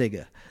ditch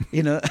digger.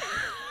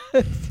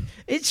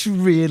 It's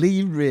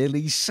really,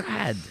 really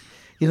sad.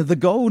 The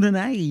golden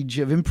age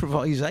of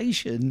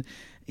improvisation.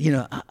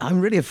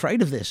 I'm really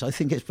afraid of this. I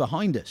think it's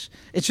behind us.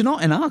 It's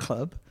not in our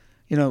club.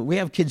 We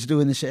have kids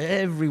doing this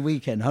every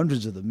weekend,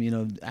 hundreds of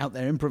them, out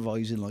there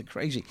improvising like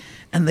crazy.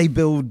 And they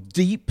build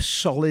deep,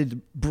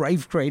 solid,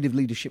 brave, creative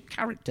leadership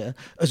character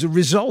as a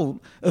result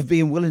of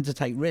being willing to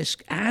take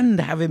risk and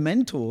having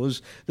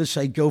mentors that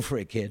say, go for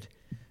it, kid.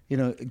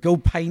 Go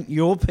paint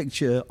your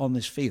picture on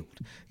this field.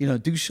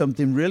 Do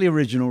something really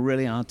original,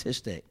 really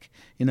artistic,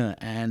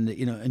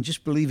 and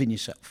just believe in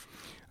yourself.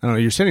 I don't know.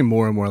 You're sounding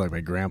more and more like my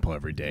grandpa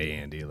every day,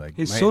 Andy.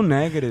 He's so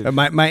negative.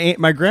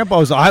 My grandpa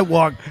was. I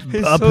walked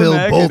uphill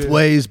both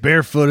ways,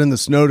 barefoot in the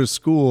snow to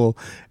school,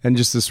 and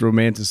just this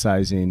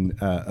romanticizing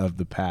of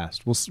the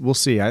past. We'll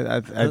see.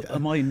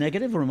 Am I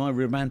negative or am I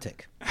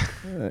romantic?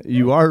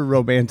 You are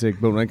romantic,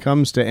 but when it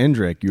comes to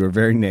Endrick, you are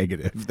very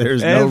negative.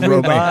 There's no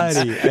romance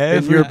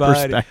in your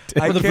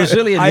perspective. The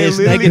Brazilian is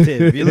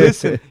negative.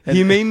 Listen,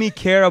 he made me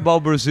care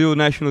about Brazil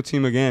national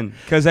team again,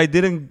 because I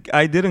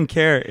didn't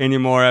care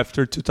anymore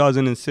after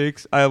 2006.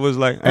 I was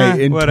like,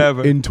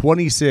 whatever. In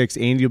 26,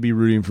 Andy will be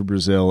rooting for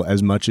Brazil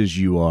as much as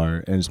you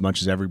are, and as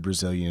much as every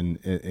Brazilian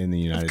in the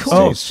United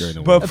States during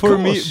the World Cup.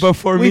 But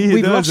for me,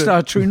 we've lost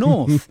our true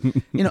north.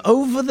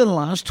 Over the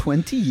last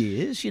 20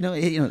 years,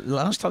 the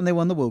last time they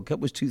won the World Cup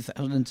was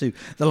 2002.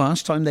 The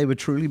last time they were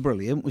truly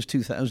brilliant was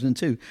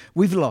 2002.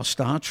 We've lost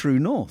our true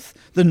north.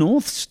 The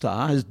North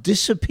Star has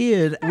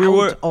disappeared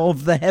out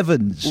of the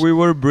heavens. We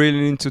were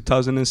brilliant in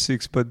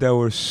 2006, but there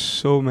were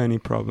so many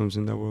problems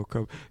in the World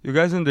Cup. You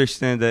guys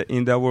understand that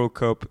in that World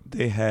Cup,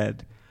 they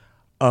had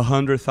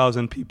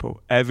 100,000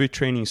 people every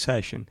training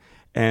session,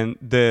 and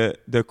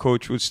the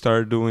coach would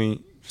start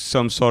doing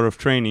some sort of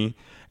training,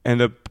 and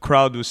the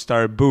crowd would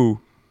start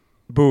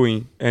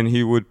booing, and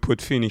he would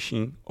put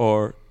finishing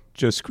or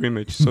just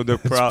scrimmage, so the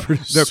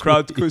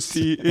crowd could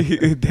see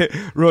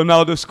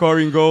Ronaldo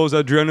scoring goals,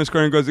 Adriano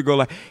scoring goals. They go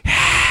like,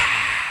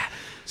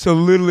 so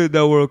literally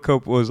the World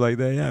Cup was like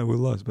that. Yeah, we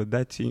lost, but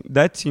that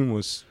team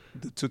was,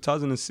 the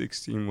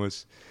 2016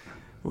 was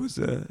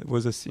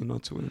a sin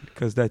not to win,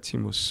 because that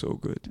team was so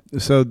good.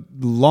 So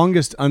the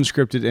longest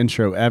unscripted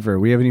intro ever.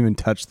 We haven't even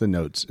touched the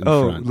notes in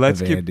front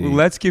of Andy.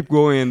 Let's keep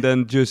going and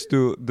then just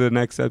do the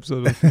next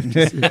episode of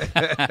 56.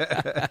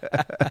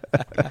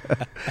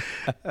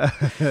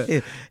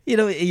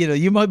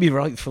 You might be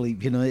right,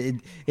 Philippe.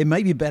 It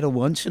may be better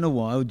once in a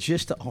while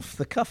just to off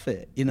the cuff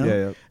it.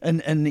 Yeah.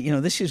 And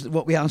this is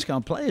what we ask our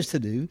players to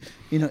do.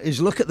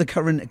 Is look at the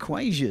current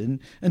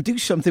equation and do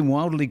something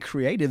wildly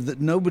creative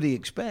that nobody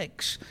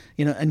expects.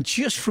 And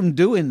just from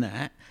doing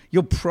that,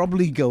 you're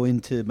probably going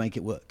to make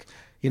it work.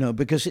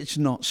 because it's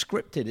not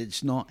scripted.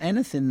 It's not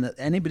anything that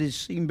anybody's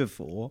seen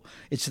before.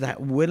 It's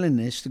that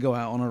willingness to go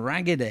out on a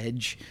ragged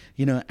edge,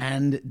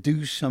 and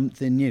do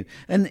something new.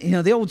 And,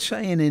 the old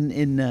saying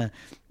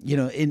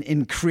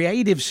in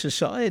creative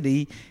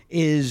society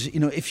is,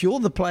 if you're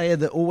the player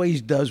that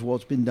always does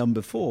what's been done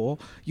before,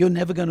 you're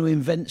never going to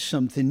invent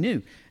something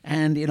new.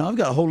 And, I've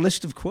got a whole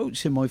list of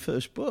quotes in my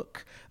first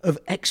book of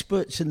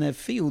experts in their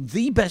field,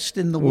 the best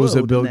in the world. Was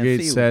it Bill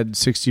Gates field. said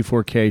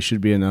 64K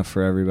should be enough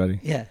for everybody?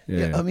 Yeah.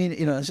 I mean,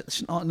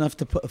 it's not enough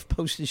to put a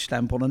postage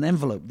stamp on an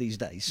envelope these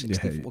days,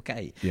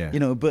 64K.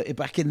 Yeah. But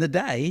back in the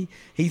day,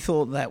 he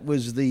thought that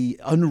was the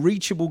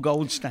unreachable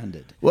gold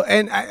standard. Well,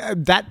 and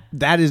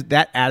that is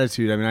that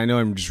attitude. I mean, I know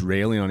I'm just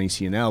railing on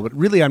ECNL, but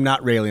really I'm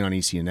not railing on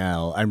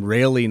ECNL. I'm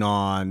railing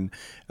on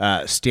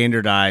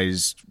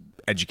standardized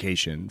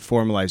education,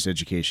 formalized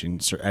education,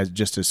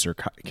 just as Sir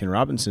Ken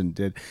Robinson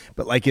did.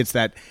 But it's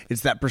that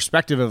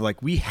perspective of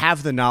we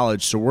have the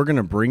knowledge, so we're going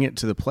to bring it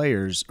to the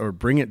players or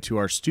bring it to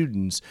our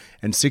students,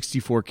 and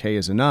 64K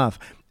is enough.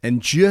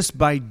 And just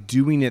by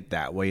doing it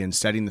that way and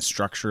setting the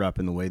structure up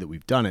in the way that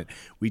we've done it,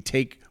 we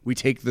take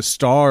the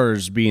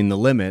stars being the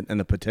limit and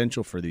the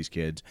potential for these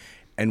kids,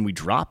 and we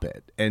drop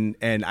it. And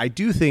I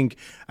do think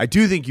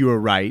you were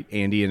right,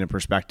 Andy, in a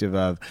perspective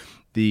of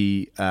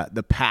the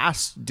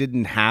past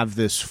didn't have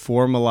this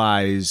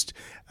formalized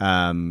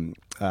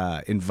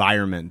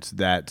environment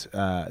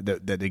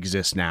that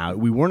exists now.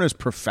 We weren't as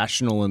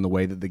professional in the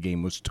way that the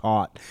game was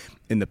taught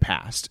in the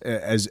past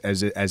as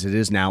it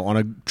is now on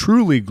a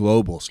truly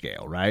global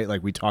scale, right?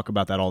 We talk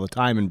about that all the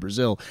time in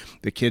Brazil.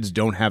 The kids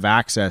don't have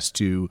access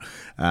to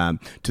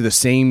the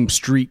same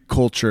street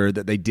culture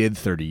that they did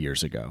 30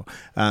 years ago.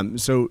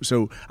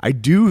 So I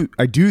do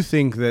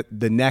think that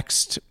the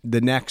next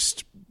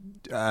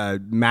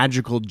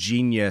magical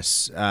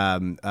genius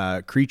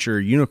creature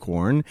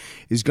unicorn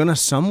is going to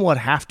somewhat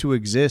have to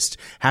exist,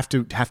 have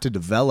to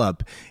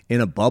develop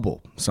in a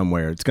bubble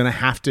somewhere. It's going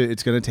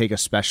to take a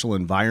special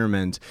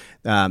environment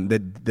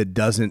that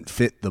doesn't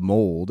fit the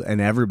mold, and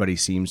everybody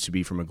seems to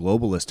be, from a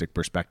globalistic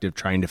perspective,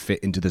 trying to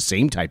fit into the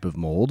same type of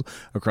mold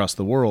across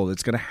the world.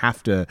 It's going to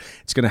have to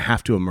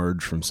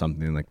emerge from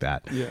something like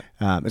that. Yeah.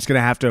 It's going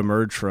to have to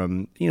emerge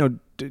from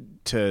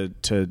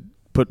to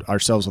put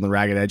ourselves on the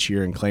ragged edge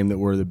here and claim that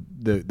we're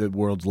the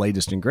world's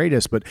latest and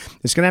greatest, but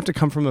it's going to have to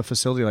come from a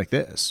facility like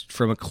this,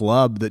 from a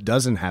club that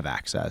doesn't have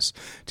access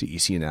to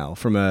ECNL,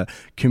 from a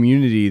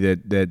community that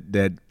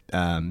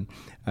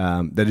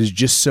is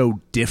just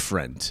so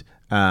different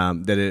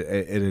that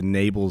it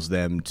enables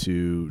them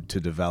to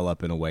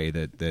develop in a way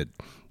that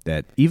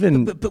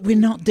even. But we're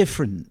not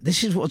different.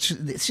 This is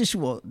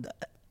what.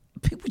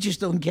 People just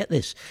don't get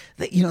this.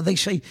 They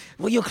say,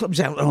 "Well, your club's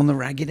out on the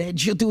ragged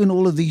edge. You're doing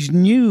all of these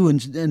new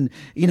and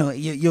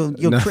you're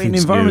creating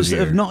environments that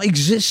have not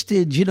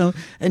existed.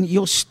 And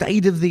you're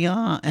state of the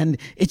art, and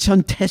it's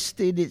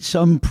untested, it's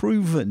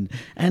unproven,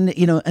 and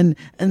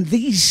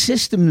these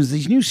systems,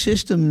 these new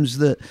systems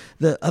that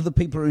other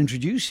people are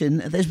introducing.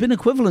 There's been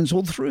equivalents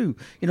all through.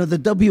 The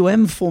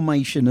WM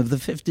formation of the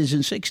 50s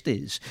and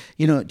 60s.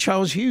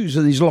 Charles Hughes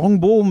and his long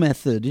ball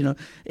method. In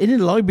the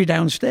library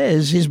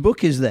downstairs, his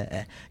book is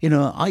there.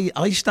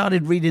 I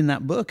started reading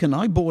that book and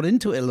I bought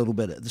into it a little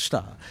bit at the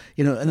start,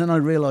 and then I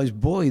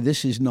realized, boy,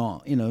 this is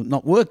not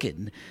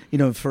working,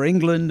 for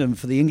England and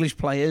for the English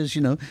players,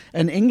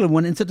 and England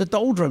went into the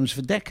doldrums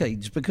for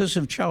decades because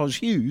of Charles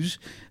Hughes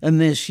and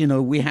this,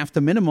 we have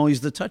to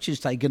minimize the touches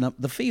taken up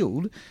the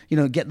field,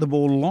 get the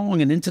ball long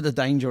and into the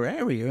danger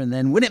area and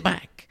then win it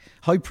back.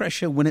 High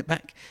pressure, win it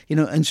back,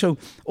 and so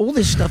all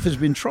this stuff has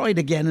been tried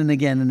again and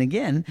again and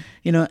again,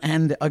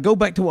 and I go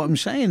back to what I'm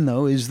saying,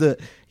 though, is that,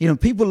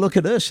 people look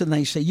at us and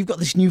they say, you've got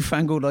this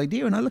newfangled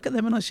idea, and I look at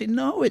them and I say,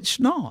 no, it's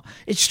not.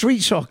 It's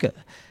street soccer.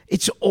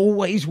 It's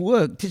always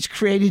worked. It's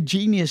created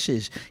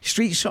geniuses.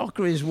 Street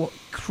soccer is what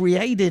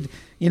created,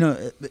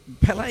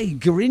 Pelé,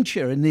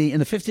 Garrincha in the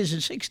 50s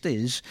and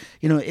 60s.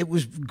 It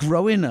was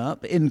growing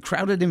up in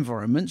crowded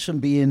environments and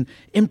being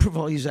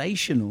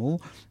improvisational.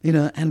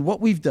 And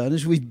what we've done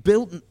is we've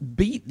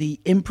beat the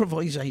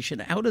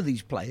improvisation out of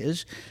these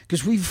players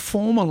because we've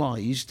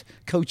formalized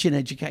coaching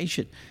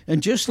education.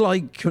 And just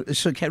like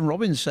Sir Ken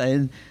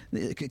Robinson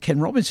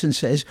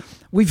says,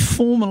 we've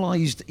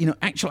formalized,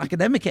 actual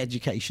academic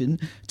education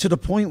to the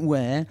point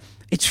where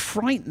it's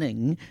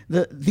frightening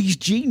that these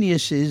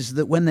geniuses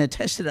that when they're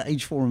tested at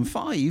age 4 and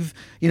 5,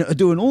 are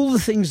doing all the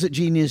things that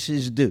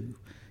geniuses do,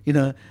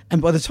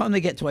 and by the time they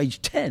get to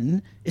age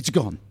 10, it's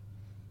gone,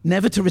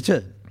 never to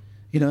return.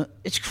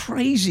 It's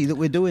crazy that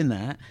we're doing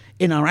that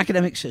in our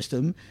academic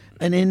system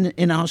and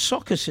in our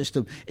soccer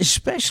system,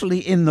 especially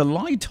in the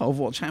light of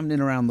what's happening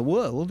around the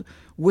world,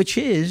 which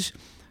is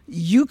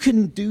you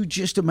can do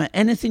just about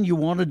anything you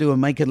want to do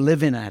and make a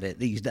living at it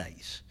these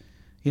days.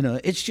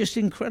 It's just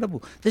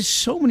incredible. There's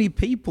so many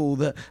people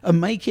that are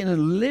making a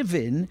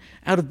living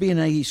out of being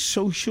a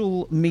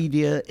social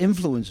media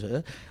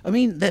influencer. I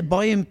mean, they're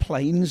buying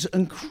planes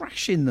and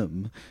crashing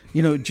them,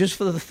 just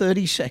for the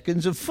 30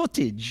 seconds of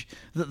footage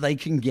that they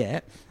can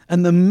get.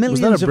 And the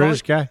millions Was that a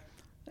British guy?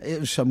 It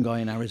was some guy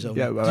in Arizona.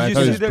 Yeah, well, I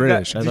thought he was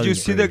British. Did you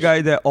see the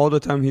guy that all the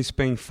time he's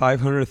paying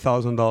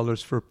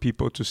 $500,000 for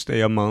people to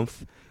stay a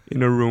month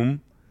in a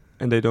room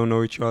and they don't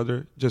know each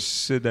other,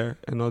 just sit there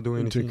and not do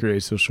anything? To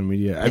create social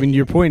media. I mean,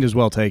 your point is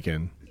well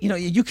taken. You know,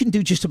 you can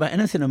do just about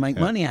anything and make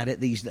money at it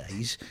these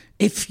days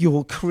if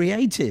you're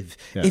creative,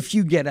 if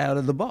you get out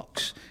of the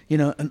box. You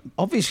know, and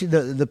obviously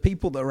the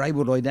people that are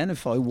able to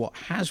identify what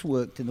has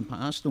worked in the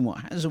past and what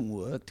hasn't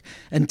worked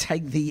and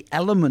take the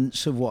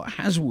elements of what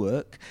has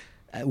worked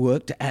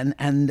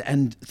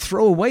and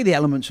throw away the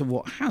elements of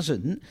what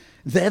hasn't,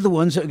 they're the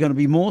ones that are going to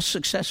be more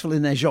successful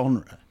in their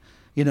genre.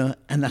 You know,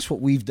 and that's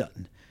what we've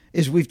done.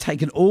 Is we've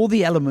taken all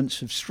the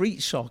elements of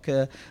street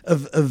soccer,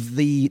 of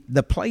the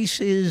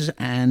places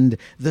and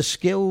the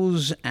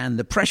skills and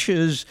the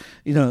pressures,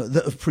 you know,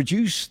 that have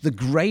produced the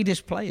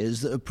greatest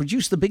players, that have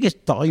produced the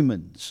biggest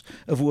diamonds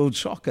of world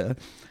soccer,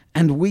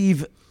 and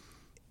we've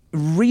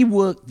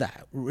reworked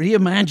that,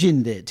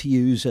 reimagined it, to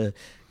use a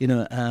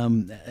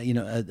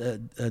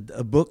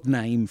book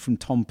name from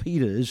Tom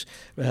Peters,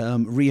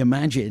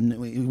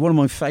 Reimagine, one of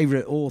my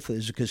favorite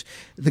authors, because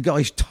the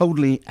guy's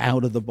totally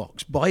out of the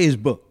box. Buy his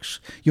books,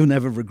 you'll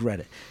never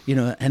regret it. You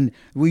know, and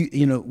we've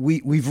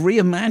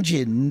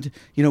reimagined,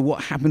 you know,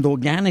 what happened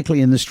organically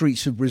in the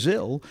streets of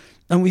Brazil,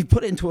 and we've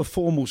put it into a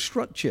formal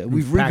structure.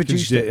 We've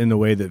reproduced it in the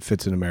way that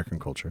fits in American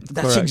culture.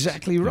 That's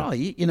exactly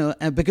right. You know,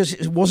 because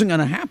it wasn't going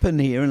to happen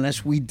here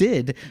unless we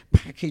did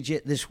package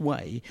it this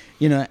way.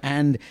 You know,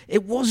 and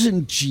it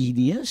wasn't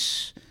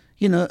genius.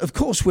 You know, of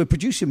course, we're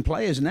producing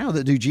players now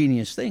that do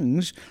genius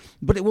things,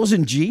 but it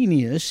wasn't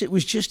genius. It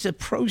was just a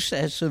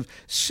process of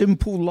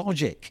simple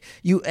logic.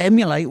 You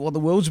emulate what the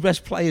world's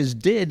best players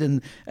did,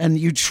 and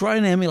you try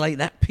and emulate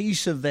that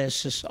piece of their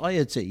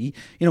society.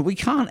 You know, we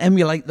can't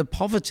emulate the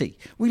poverty.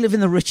 We live in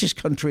the richest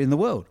country in the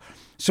world.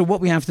 So what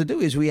we have to do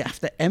is we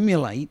have to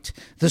emulate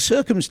the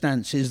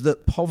circumstances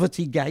that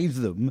poverty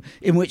gave them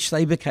in which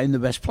they became the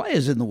best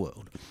players in the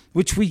world,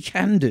 which we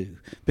can do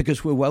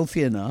because we're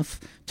wealthy enough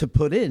to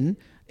put in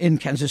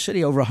Kansas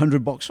City over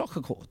 100 box soccer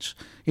courts.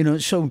 You know,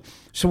 so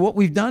what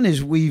we've done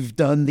is we've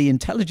done the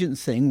intelligent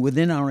thing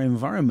within our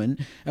environment,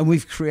 and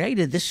we've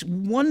created this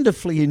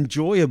wonderfully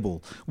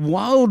enjoyable,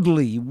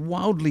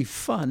 wildly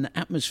fun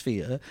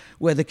atmosphere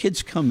where the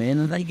kids come in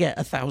and they get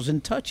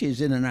 1,000 touches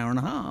in an hour and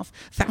a half,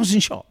 1,000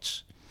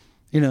 shots.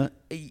 You know,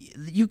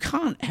 you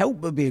can't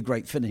help but be a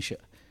great finisher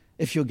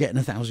if you're getting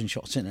 1,000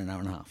 shots in an hour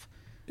and a half.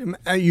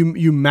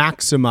 You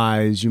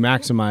maximize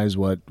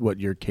what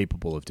you're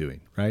capable of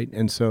doing, right?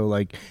 And so,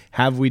 like,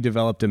 have we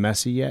developed a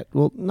Messi yet?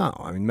 Well, no.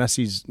 I mean,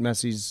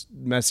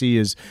 Messi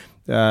is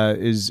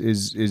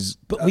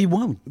but we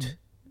won't,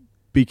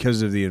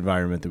 because of the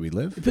environment that we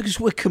live. Because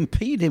we're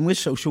competing with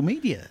social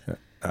media.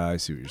 I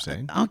see what you're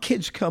saying. Our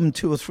kids come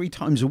 2 or 3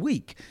 times a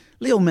week.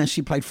 Leo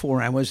Messi played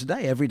 4 hours a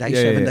day, every day,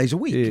 7 days a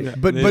week. Yeah.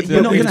 But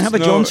you're not going to have a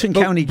Johnson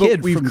County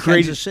kid from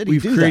Kansas City.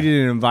 We've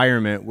created an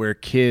environment where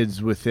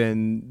kids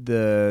within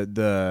their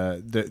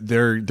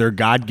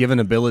God-given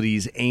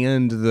abilities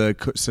and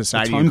the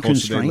society and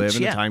culture they live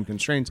in, the time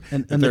constraints,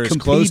 and they're as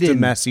close to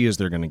Messi as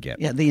they're going to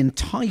get. Yeah, the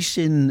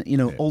enticing,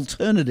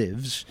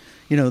 alternatives,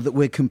 that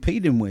we're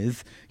competing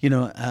with,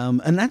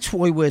 and that's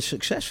why we're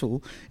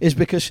successful, is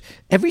because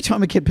every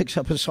time a kid picks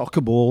up a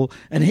soccer ball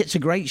and hits a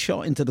great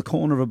shot into the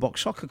corner of a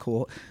box soccer court,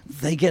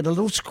 they get a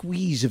little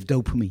squeeze of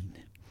dopamine,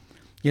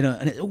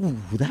 and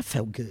that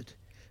felt good,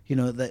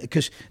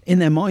 because in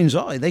their mind's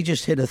eye, they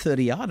just hit a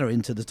 30-yarder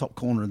into the top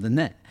corner of the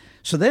net.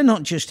 So they're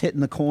not just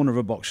hitting the corner of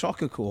a box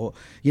soccer court.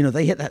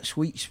 They hit that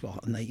sweet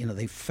spot, and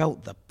they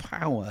felt the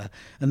power,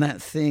 and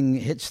that thing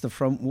hits the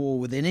front wall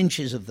within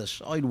inches of the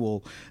side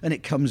wall, and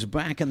it comes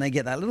back, and they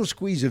get that little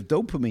squeeze of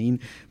dopamine.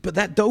 But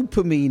that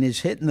dopamine is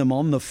hitting them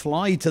on the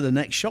fly to the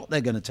next shot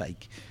they're going to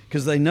take,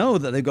 because they know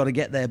that they've got to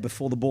get there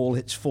before the ball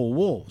hits 4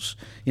 walls.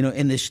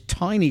 In this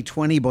tiny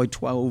 20 by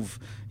 12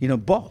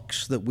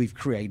 box that we've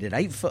created,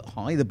 8 foot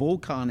high, the ball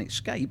can't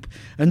escape.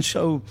 And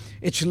so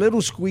it's a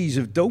little squeeze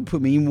of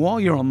dopamine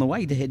while you're on the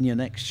way to hitting your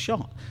next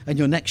shot, and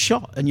your next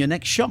shot, and your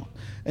next shot.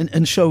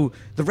 And so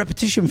the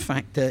repetition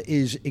factor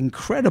is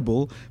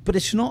incredible, but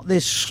it's not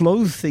this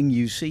slow thing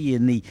you see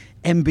in the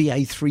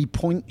NBA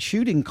 3-point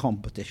shooting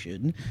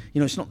competition.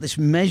 It's not this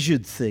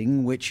measured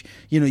thing which,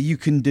 you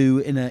can do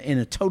in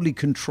a totally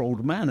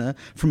controlled manner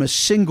from a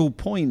single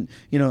point,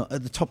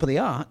 at the top of the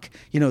arc.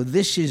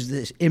 This is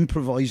this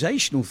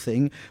improvisational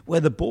thing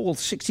where the ball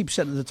 60%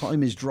 of the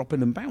time is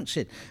dropping and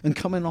bouncing and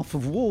coming off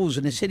of walls,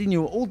 and it's hitting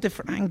you at all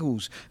different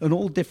angles and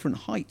all different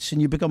heights,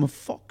 and you become a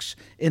fox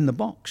in the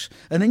box.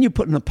 And then you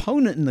put an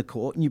opponent in the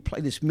court and you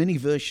play this mini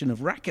version of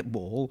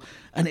racquetball,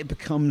 and it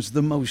becomes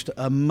the most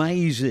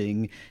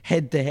amazing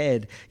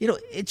head-to-head.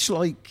 It's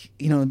like,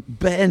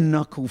 bare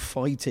knuckle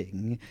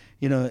fighting,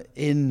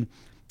 in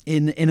a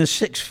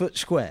 6-foot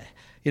square.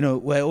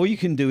 where all you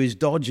can do is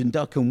dodge and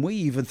duck and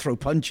weave and throw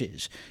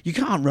punches. You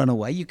can't run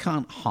away. You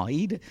can't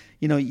hide.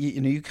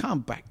 You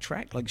can't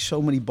backtrack like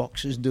so many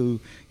boxers do,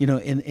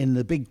 in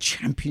the big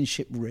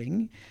championship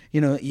ring.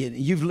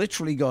 You've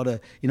literally got to,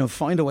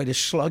 find a way to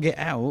slug it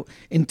out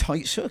in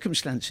tight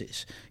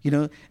circumstances,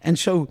 And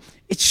so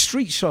it's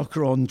street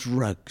soccer on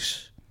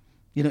drugs.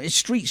 It's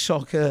street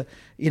soccer,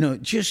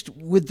 just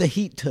with the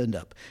heat turned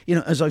up.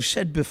 As I've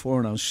said before,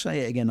 and I'll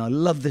say it again, I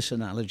love this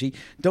analogy.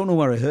 Don't know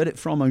where I heard it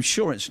from. I'm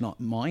sure it's not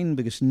mine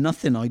because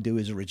nothing I do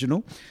is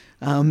original.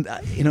 It's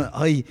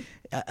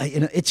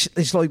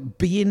like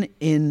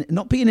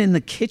not being in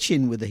the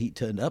kitchen with the heat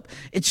turned up.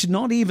 It's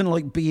not even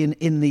like being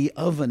in the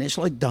oven. It's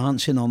like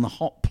dancing on the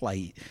hot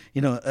plate,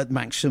 at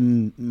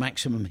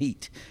maximum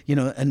heat,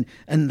 and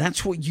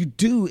that's what you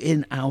do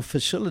in our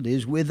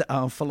facilities with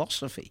our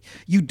philosophy.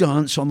 You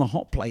dance on the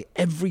hot plate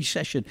every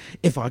session.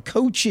 If our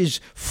coaches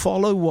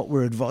follow what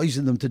we're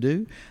advising them to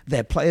do,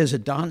 their players are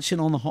dancing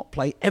on the hot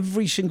plate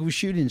every single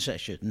shooting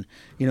session,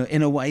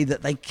 in a way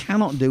that they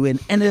cannot do in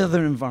any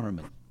other environment.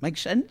 Make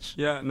sense?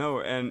 Yeah,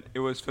 no, and it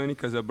was funny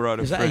because I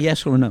brought a friend. Is that a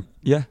yes or a no?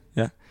 Yeah.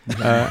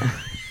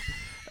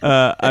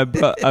 I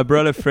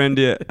brought a friend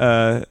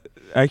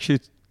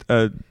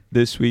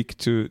this week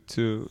to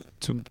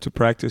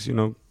practice.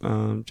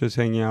 Just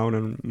hanging out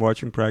and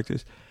watching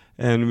practice,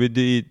 and we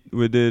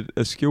did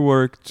a skill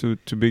work to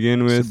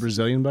begin with. It's a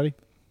Brazilian buddy.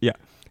 Yeah.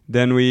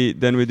 Then we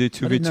did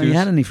 2v2s. I didn't know you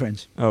had any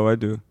friends. Oh, I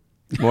do.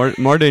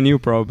 More than you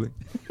probably.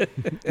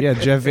 Yeah,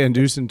 Jeff Van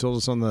Dusen told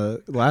us on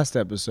the last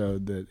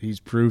episode that he's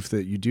proof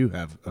that you do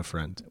have a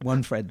friend.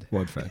 One friend.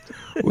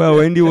 Well,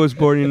 Andy was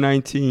born in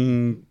I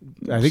think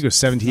it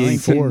was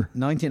 1784.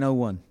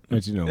 1901.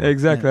 1901.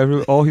 Exactly.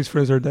 Yeah. All his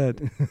friends are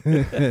dead.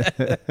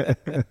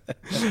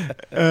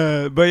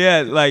 But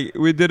yeah, like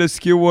we did a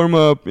skill warm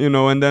up,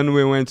 and then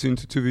we went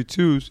into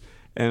 2v2s,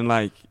 and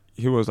like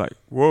he was like,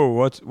 "Whoa,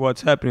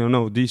 what's happening? Oh,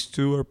 no, these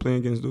two are playing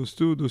against those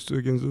two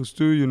against those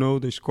two.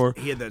 They score."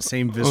 He had that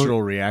same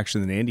visceral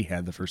reaction that Andy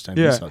had the first time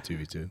he saw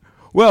 2v2.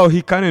 Well,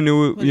 he kind of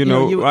knew,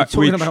 you were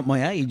talking about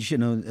my age. A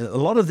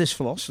lot of this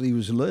philosophy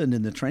was learned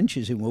in the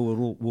trenches in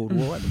World War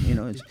I.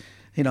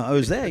 I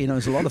was there.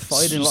 There's a lot of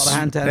fighting, a lot of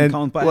hand-to-hand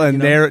combat. Well,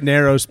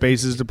 narrow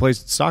spaces to play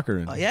soccer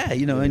in.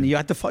 And you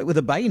had to fight with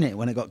a bayonet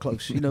when it got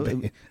close.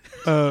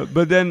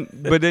 But then,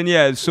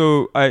 yeah.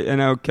 So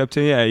I kept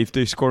saying, yeah, if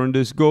they score on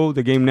this goal,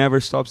 the game never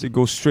stops. They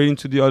go straight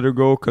into the other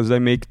goal because they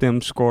make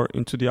them score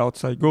into the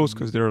outside goals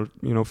because they're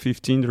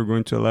 15. They're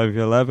going to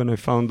 11. I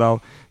found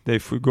out that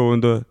if we go in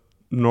the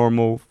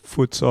normal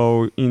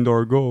futsal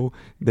indoor goal,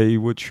 they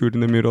would shoot in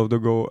the middle of the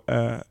goal,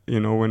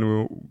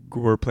 when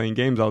we were playing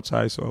games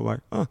outside. So I'm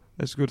like,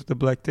 let's go to the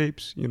black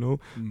tapes, go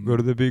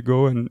to the big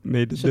goal and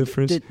made the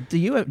difference. Do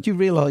you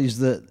realize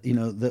that,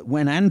 that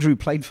when Andrew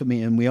played for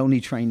me and we only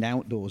trained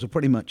outdoors, or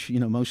pretty much,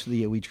 most of the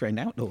year we trained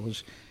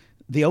outdoors,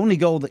 the only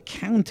goal that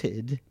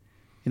counted,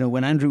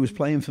 when Andrew was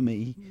playing for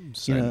me,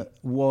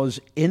 was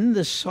in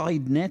the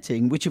side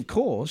netting, which of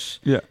course,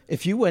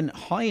 if you went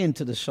high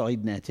into the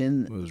side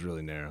netting, it was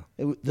really narrow.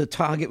 The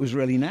target was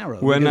really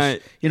narrow. Because,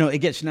 it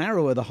gets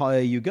narrower the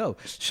higher you go.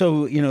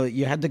 So,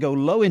 you had to go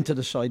low into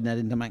the side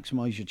netting to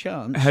maximize your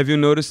chance. Have you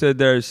noticed that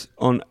there's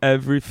on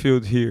every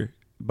field here,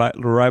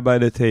 right by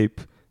the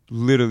tape,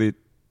 literally,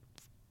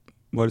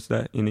 what is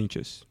that in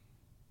inches?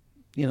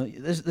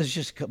 There's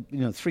just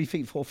 3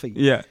 feet, 4 feet.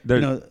 Yeah,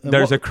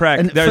 there's a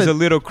crack. There's a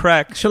little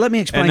crack. So let me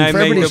explain for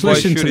everybody that's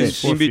listening to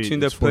this. In between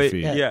the plate.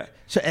 Yeah.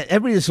 So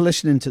everybody that's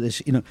listening to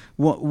this,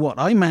 what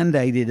I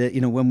mandated,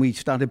 when we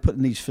started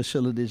putting these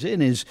facilities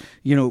in is,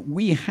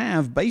 we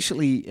have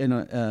basically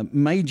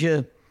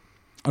major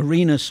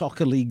arena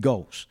soccer league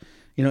goals.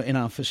 In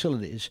our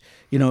facilities,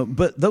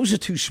 but those are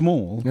too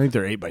small. I think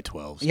they're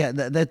 8x12s. Yeah,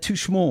 they're too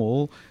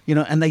small,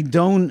 and they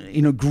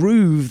don't,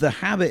 groove the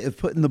habit of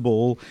putting the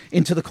ball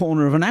into the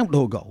corner of an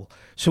outdoor goal.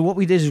 So what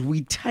we did is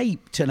we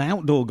taped an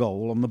outdoor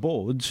goal on the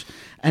boards,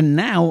 and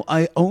now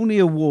I only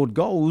award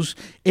goals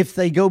if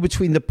they go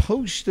between the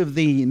post of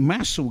the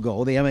MASL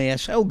goal, the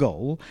MASL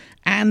goal,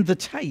 and the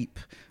tape,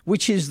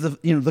 which is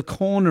the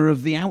corner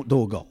of the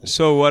outdoor goal.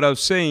 So what I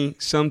was saying,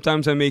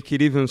 sometimes I make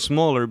it even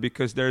smaller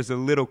because there's a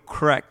little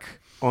crack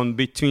on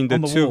between the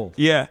two. Wall.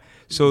 Yeah.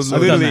 So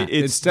literally, it's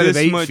instead this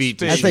of 8 much feet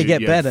space. As they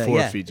get better,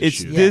 4 feet to it's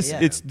shoot.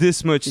 It's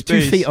this much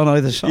space. 2 feet on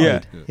either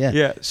side.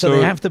 Yeah. So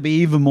they have to be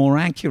even more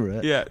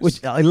accurate. Yeah.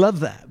 Which I love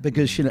that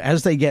because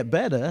as they get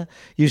better,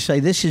 you say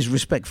this is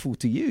respectful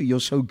to you. You're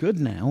so good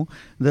now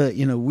that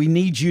we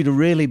need you to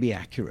really be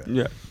accurate.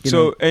 Yeah.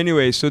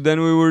 Anyway, so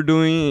then we were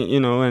doing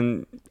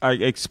and I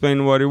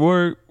explained what it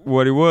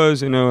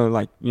was.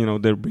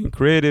 They're being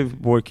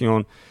creative, working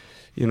on.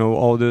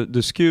 All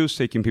the skills,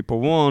 taking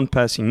people one,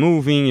 passing,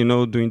 moving,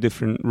 doing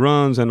different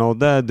runs and all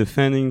that,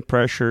 defending,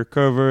 pressure,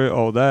 cover,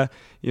 all that,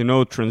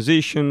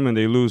 transition. When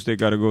they lose, they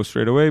got to go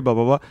straight away, blah,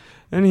 blah, blah.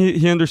 And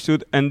he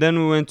understood. And then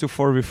we went to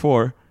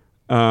 4v4,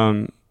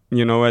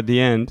 at the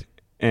end.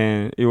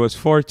 And it was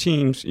 4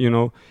 teams,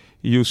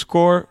 you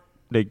score,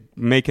 they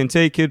make and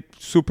take it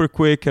super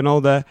quick and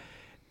all that.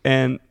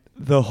 And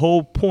the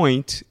whole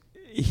point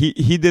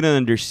he didn't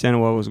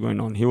understand what was going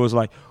on. He was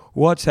like,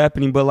 what's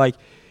happening? But like,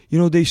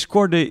 they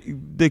score,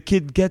 the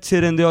kid gets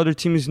it and the other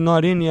team is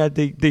not in yet.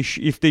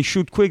 If they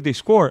shoot quick, they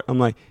score. I'm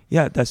like,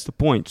 yeah, that's the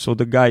point. So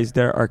the guys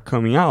there are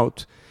coming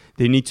out.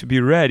 They need to be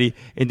ready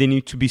and they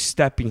need to be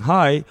stepping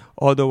high.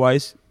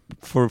 Otherwise,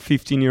 for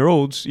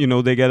 15-year-olds,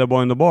 they get a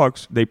ball in the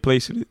box, they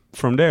place it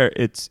from there.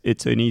 It's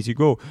an easy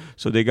goal.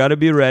 So they got to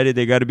be ready.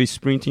 They got to be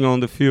sprinting on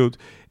the field.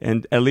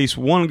 And at least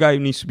one guy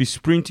needs to be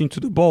sprinting to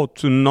the ball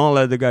to not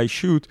let the guy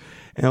shoot.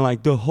 And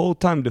like the whole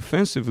time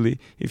defensively,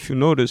 if you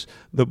notice,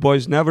 the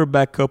boys never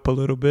back up a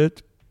little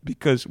bit,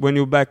 because when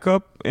you back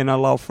up and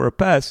allow for a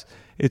pass,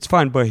 it's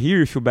fine. But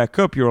here, if you back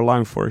up, you're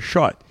allowing for a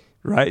shot.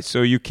 Right?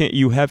 So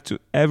you have to,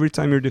 every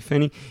time you're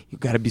defending, you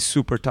got to be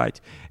super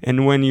tight.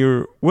 And when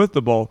you're with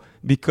the ball,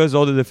 because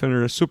all the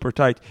defenders are super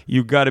tight,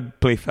 you got to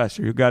play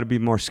faster. You got to be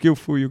more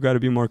skillful. You got to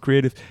be more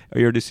creative.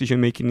 Your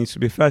decision making needs to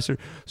be faster.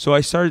 So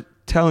I started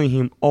telling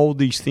him all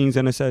these things,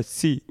 and I said,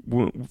 see,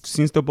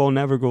 since the ball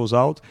never goes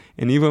out,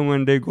 and even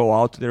when they go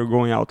out, they're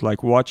going out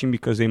like watching,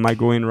 because they might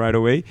go in right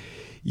away.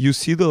 You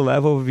see the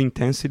level of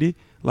intensity,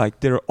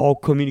 like they're all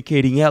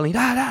communicating, yelling,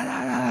 da, da,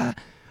 da, da.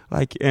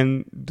 Like,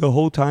 and the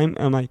whole time,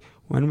 I'm like,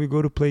 when we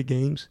go to play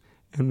games,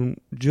 and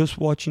just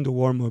watching the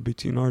warm-up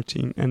between our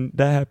team, and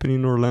that happened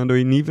in Orlando,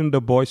 and even the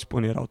boys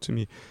pointed out to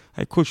me,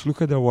 like, coach,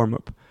 look at that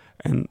warm-up.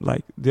 And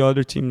like the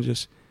other team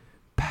just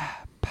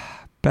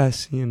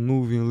passing and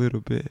moving a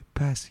little bit,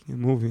 passing and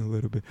moving a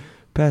little bit,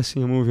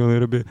 passing and moving a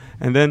little bit.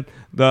 And then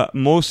the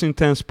most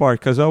intense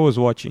part, because I was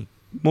watching,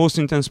 most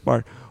intense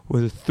part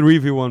was a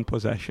 3v1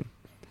 possession.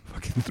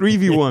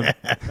 3v1.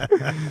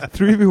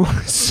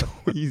 3v1 is so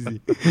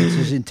easy. It's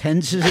as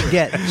intense as it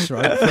gets,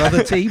 right? For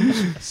other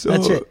teams. So,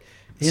 that's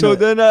it.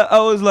 Then I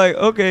was like,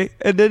 okay.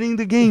 And then in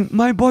the game,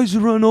 my boys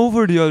run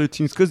over the other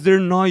teams because they're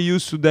not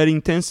used to that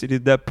intensity,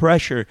 that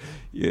pressure.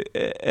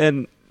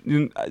 And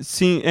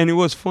it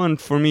was fun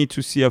for me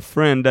to see a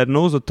friend that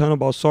knows a ton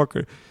about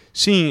soccer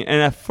and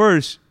at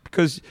first,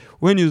 because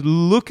when you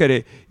look at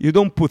it, you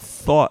don't put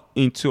thought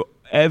into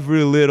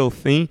every little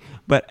thing.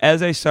 But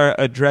as I start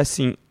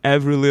addressing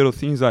every little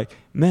thing, it's like,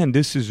 man,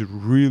 this is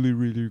really,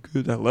 really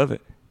good. I love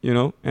it,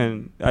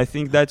 And I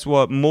think that's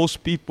what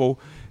most people,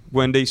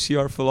 when they see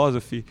our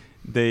philosophy,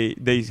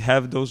 they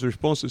have those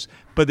responses,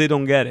 but they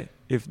don't get it.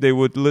 If they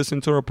would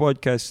listen to our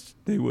podcast,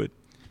 they would.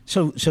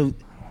 So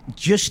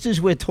just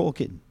as we're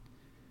talking,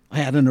 I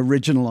had an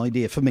original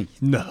idea for me.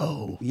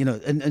 No.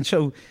 And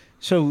so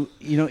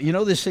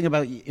this thing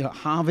about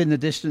halving the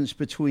distance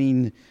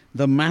between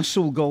the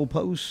Massel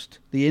goalpost,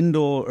 the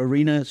indoor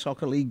arena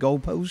soccer league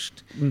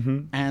goalpost,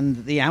 mm-hmm.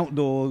 and the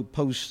outdoor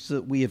posts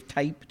that we have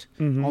taped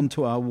mm-hmm.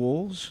 onto our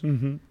walls.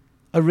 Mm-hmm.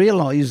 I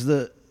realized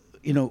that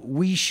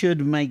we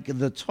should make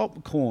the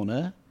top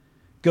corner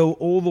go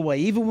all the way,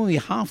 even when we're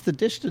half the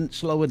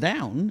distance lower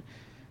down,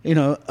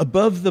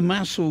 above the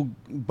Massel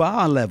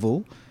bar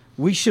level.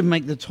 We should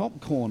make the top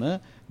corner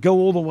go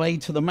all the way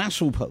to the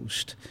Massel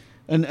post.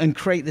 And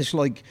create this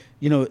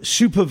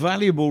super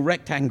valuable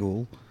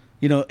rectangle,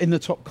 in the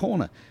top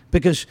corner,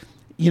 because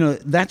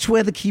that's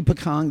where the keeper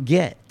can't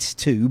get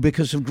to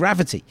because of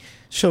gravity.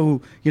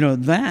 So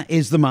that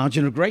is the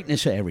margin of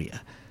greatness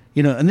area,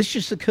 and this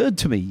just occurred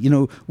to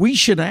me. We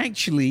should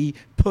actually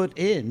put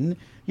in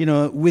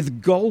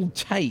with gold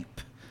tape,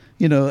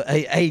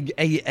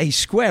 a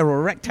square or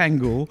a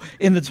rectangle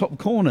in the top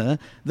corner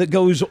that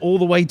goes all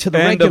the way to the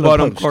regular the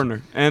bottom post.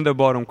 corner, and the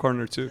bottom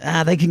corner too.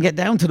 They can get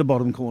down to the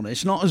bottom corner.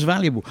 It's not as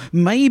valuable.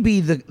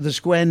 Maybe the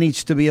square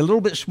needs to be a little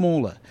bit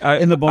smaller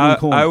in the bottom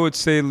corner. I would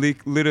say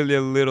literally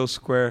a little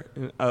square,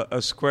 a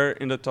square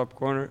in the top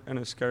corner and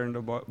a square in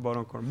the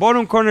bottom corner.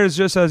 Bottom corner is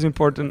just as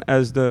important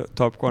as the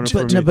top corner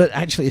for me. No, but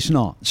actually it's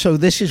not. So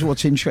this is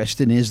what's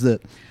interesting, is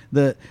that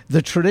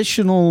the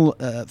traditional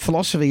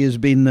philosophy has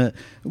been that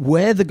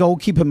where the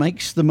goalkeeper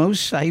makes the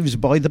most saves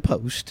by the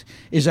post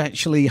is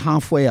actually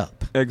halfway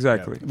up.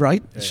 Exactly.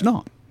 Right? Yeah. It's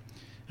not.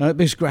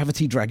 Because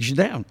gravity drags you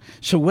down.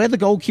 So where the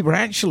goalkeeper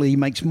actually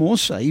makes more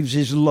saves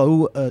is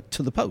low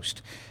to the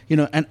post.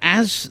 And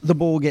as the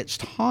ball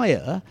gets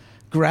higher,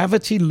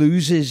 gravity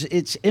loses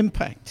its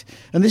impact.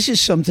 And this is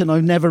something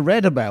I've never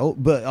read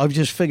about, but I've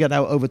just figured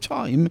out over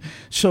time.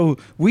 So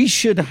we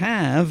should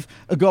have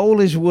a goal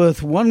is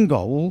worth 1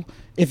 goal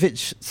if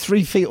it's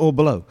 3 feet or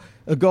below.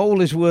 A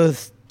goal is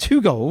worth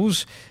 2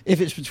 goals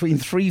if it's between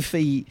 3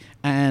 feet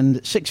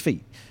and 6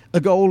 feet. A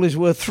goal is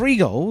worth 3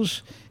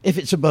 goals if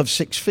it's above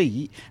 6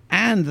 feet,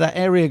 and that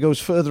area goes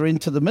further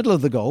into the middle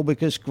of the goal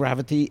because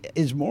gravity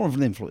is more of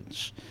an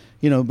influence.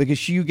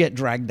 Because you get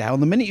dragged down.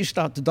 The minute you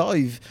start to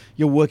dive,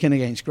 you're working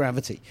against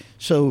gravity.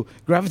 So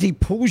gravity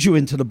pulls you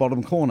into the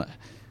bottom corner.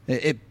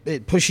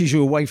 It pushes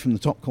you away from the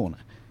top corner.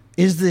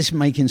 Is this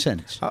making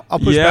sense? I'll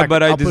push back.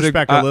 But I'll push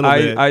back a little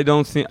bit. I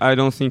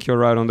don't think you're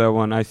right on that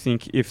one. I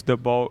think if the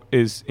ball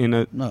is on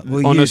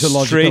a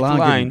straight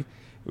line,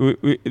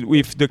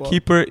 if the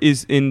keeper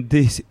is in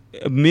this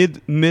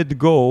mid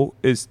goal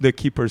is the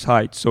keeper's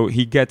height, so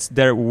he gets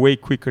there way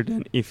quicker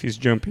than if he's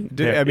jumping.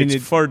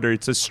 It's further.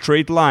 It's a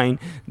straight line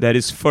that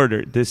is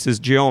further. This is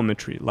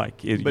geometry.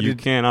 You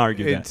can't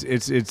argue that.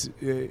 It's.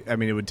 I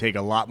mean, it would take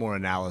a lot more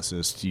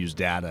analysis to use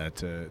data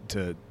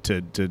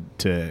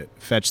to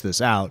fetch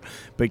this out.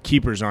 But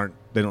keepers aren't.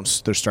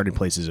 Their starting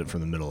place isn't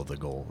from the middle of the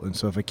goal, and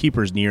so if a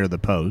keeper's near the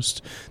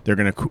post, they're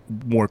going to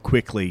more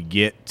quickly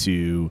get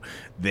to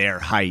their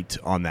height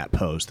on that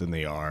post than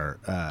they are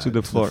to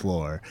the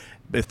floor.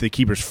 If the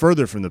keeper's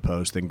further from the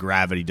post, then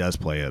gravity does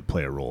play a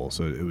role.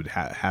 So it would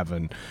have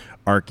an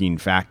arcing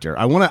factor.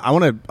 I want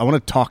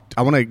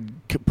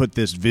to put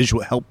this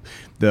visual, help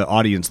the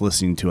audience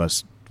listening to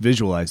us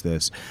visualize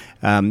this.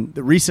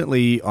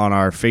 Recently on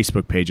our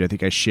Facebook page, I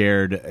think I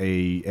shared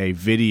a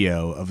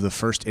video of the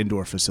first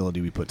indoor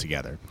facility we put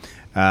together.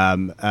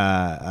 And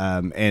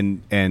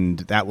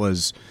that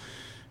was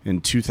in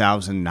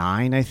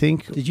 2009, I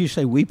think. Did you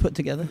say we put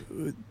together?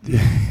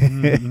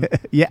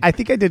 Yeah, I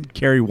think I did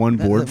carry one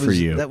board for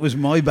you. That was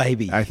my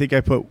baby. I think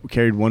I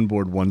carried one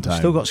board one time.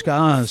 Still got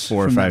scars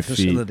 4 or 5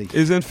 feet.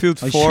 Isn't field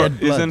 4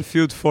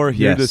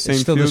 here the same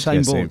still field? The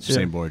same board.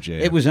 Same board, yeah.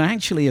 It was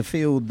actually a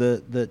field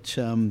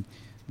that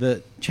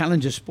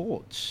Challenger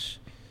Sports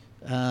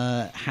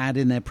had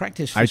in their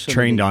practice facility. I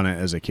trained on it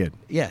as a kid.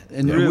 Yeah,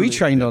 and we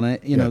trained on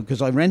it,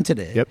 because I rented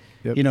it.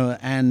 Yep. It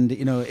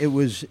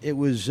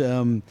was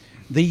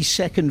the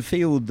second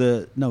field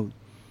it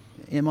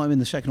might have been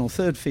the second or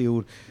third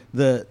field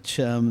that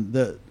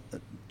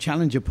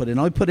Challenger put in.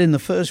 I put in the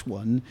first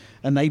one,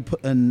 and they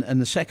put and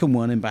the second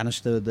one in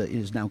Bannister that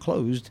is now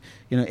closed,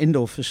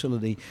 indoor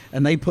facility,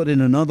 and they put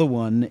in another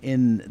one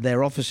in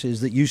their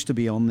offices that used to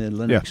be on the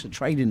Lenexa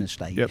trading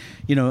estate. Yep.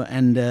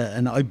 And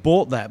I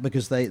bought that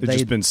because they'd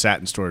just been sat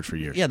in storage for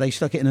years. Yeah, they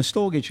stuck it in a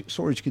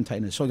storage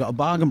container, so I got a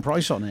bargain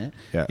price on it.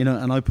 Yeah.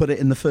 And I put it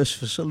in the first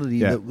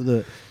facility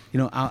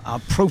our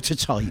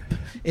prototype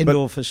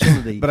indoor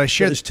facility. But I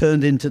shared has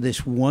turned into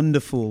this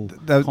wonderful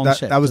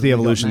concept. That was the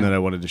evolution that I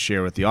wanted to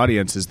share with the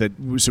audience. Is that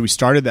so? We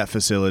started that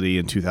facility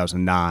in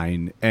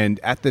 2009, and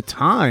at the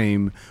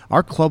time,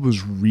 our club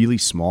was really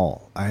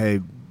small. I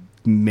had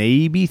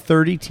maybe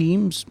 30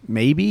 teams,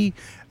 maybe.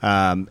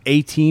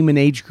 A team in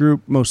age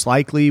group most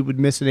likely would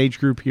miss an age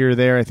group here or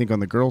there. I think on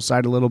the girls'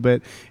 side a little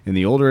bit. In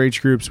the older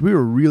age groups, we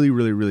were really,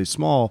 really, really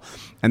small,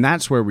 and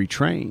that's where we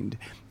trained.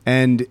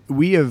 And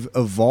we have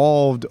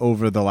evolved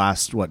over the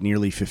last,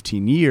 nearly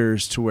 15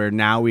 years to where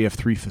now we have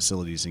 3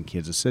 facilities in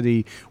Kansas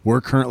City.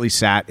 We're currently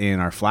sat in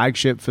our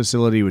flagship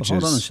facility, which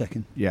hold on a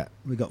second. Yeah.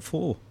 We got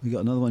 4. We got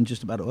another one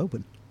just about to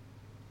open.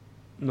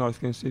 North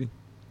Kansas City.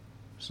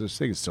 So this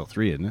thing is still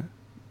 3, isn't it?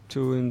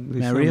 2 in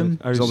Merriam.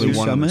 There's only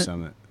 1 in the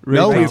Summit. We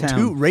have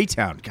 2.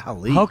 Raytown.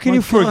 Golly. How can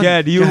you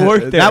forget? You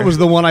worked there. That was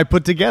the one I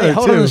put together, Hey,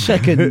 hold on a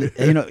second.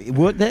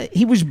 Worked there?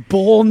 He was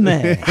born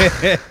there.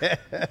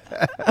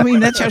 I mean,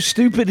 that's how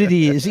stupid it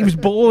is. He was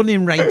born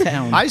in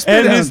Raytown.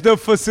 It's the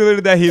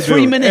facility that he built.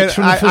 3 minutes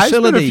from the facility. I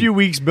spent a few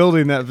weeks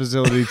building that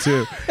facility,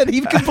 too. And he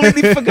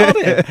completely forgot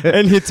it.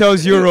 And he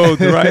tells you're old,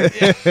 right?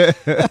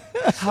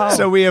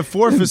 So we have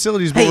 4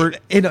 facilities. But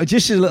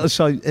just as a little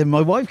aside,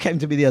 my wife came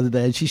to me the other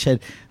day and she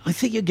said, I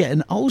think you're getting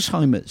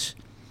Alzheimer's.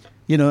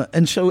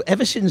 And so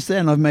ever since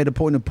then, I've made a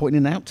point of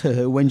pointing out to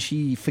her when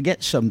she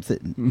forgets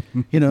something,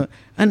 and,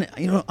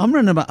 I'm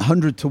running about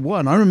 100 to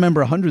 1. I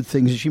remember 100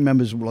 things and she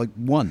remembers like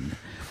 1,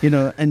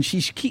 and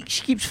she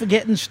keeps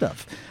forgetting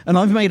stuff. And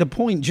I've made a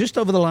point just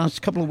over the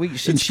last couple of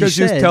weeks since she said.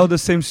 Because you tell the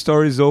same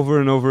stories over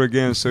and over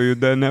again, so you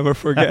then never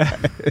forget.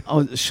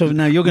 So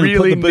now you're going to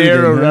really put the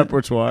narrow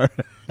repertoire.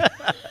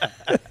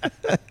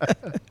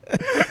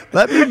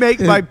 Let me make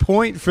my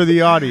point for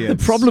the audience.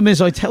 The problem is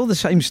I tell the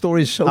same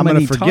stories so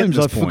many times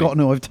I've forgotten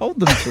who I've told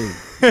them to.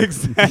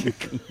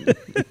 Exactly.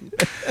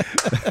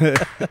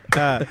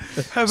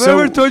 Have I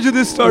ever told you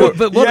this story?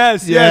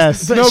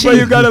 Yes. But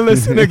you got to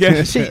listen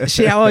again.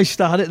 See how I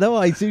start it, though?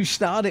 I do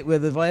start it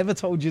with, have I ever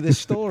told you this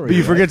story? But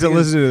you forget to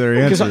listen to their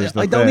answers. Because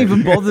I don't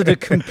even bother to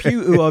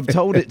compute who I've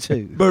told it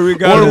to. But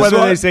regardless or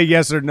whether they say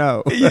yes or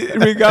no.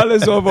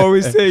 Regardless of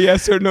always say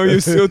yes or no,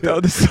 you still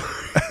tell the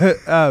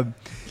story.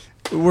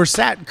 We're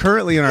sat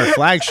currently in our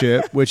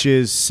flagship, which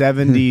is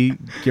 70,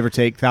 give or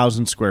take,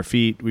 1,000 square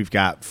feet. We've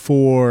got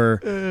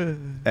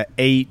 14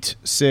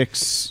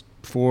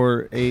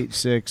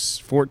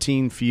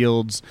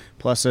 fields,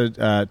 plus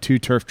 2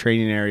 turf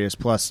training areas,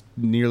 plus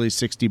nearly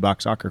 60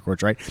 box soccer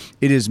courts, right?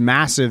 It is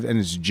massive and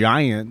it's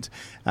giant.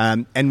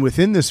 And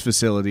within this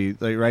facility,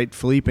 right,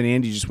 Philippe and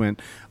Andy just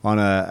went on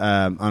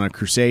a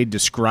crusade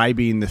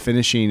describing the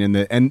finishing and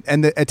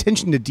the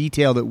attention to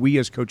detail that we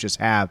as coaches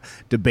have,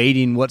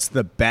 debating what's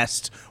the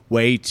best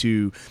way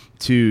to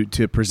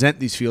present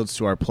these fields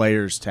to our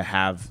players to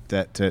have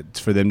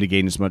for them to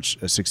gain as much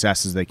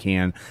success as they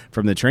can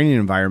from the training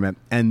environment.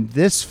 And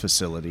this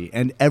facility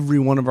and every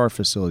one of our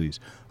facilities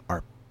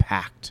are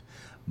packed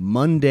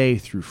Monday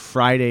through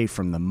Friday,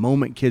 from the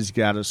moment kids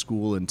get out of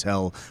school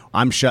until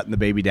I'm shutting the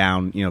baby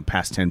down,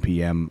 past 10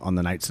 p.m. on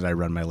the nights that I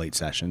run my late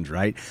sessions,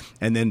 right?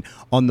 And then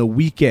on the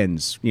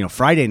weekends,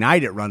 Friday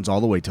night it runs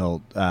all the way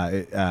till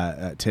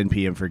 10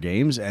 p.m. for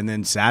games, and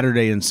then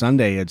Saturday and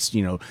Sunday it's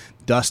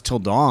dusk till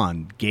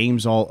dawn,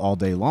 games all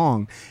day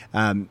long.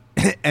 And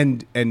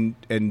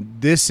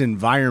this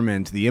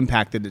environment, the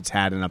impact that it's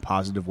had in a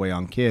positive way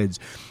on kids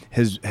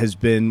has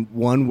been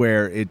one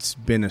where it's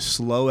been a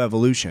slow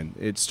evolution.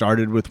 It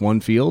started with one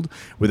field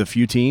with a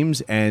few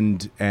teams,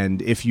 and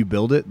if you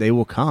build it, they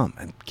will come.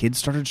 And kids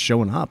started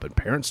showing up, and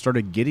parents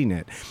started getting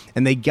it,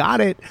 and they got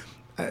it.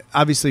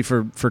 Obviously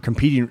for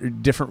competing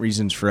different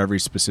reasons for every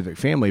specific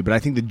family, but I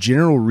think the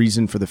general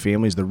reason for the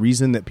families, the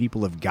reason that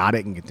people have got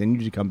it and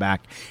continue to come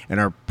back, and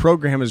our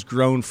program has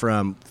grown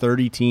from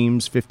 30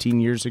 teams 15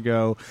 years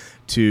ago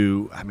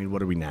to,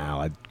 what are we now?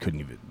 I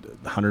couldn't even,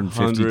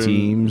 150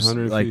 teams.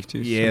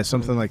 150,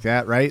 something like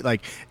that, right?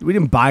 Like, we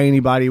didn't buy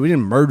anybody. We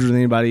didn't merge with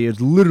anybody.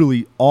 It's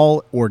literally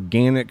all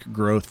organic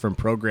growth from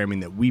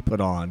programming that we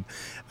put on.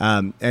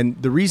 And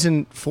the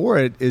reason for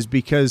it is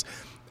because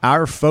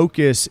our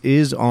focus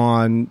is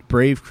on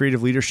brave,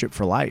 creative leadership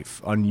for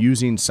life, on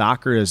using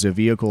soccer as a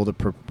vehicle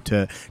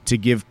to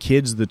give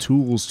kids the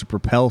tools to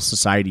propel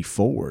society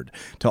forward,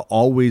 to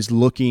always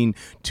looking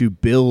to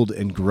build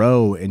and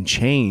grow and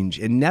change,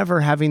 and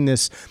never having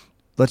this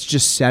let's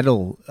just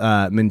settle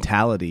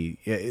mentality.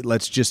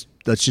 Let's just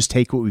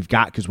take what we've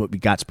got because what we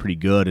got's pretty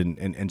good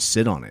and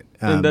sit on it.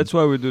 And that's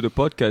why we do the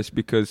podcast,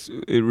 because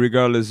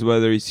regardless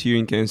whether it's here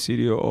in Kansas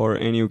City or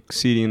any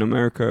city in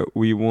America,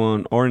 we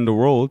want, or in the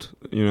world,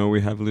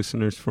 we have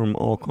listeners from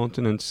all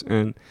continents,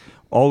 and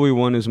all we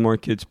want is more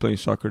kids playing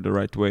soccer the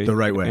right way. The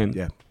right way, and,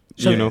 yeah.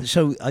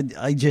 So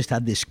I just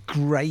had this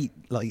great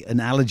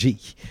analogy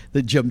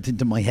that jumped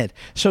into my head.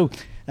 So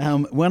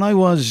when I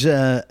was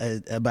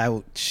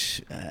about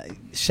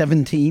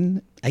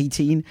 17,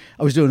 18,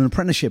 I was doing an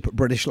apprenticeship at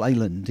British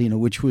Leyland,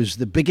 which was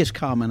the biggest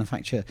car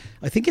manufacturer,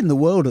 I think, in the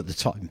world at the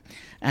time.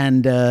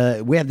 And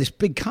we had this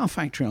big car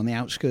factory on the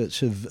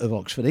outskirts of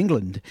Oxford,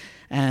 England.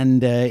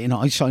 And,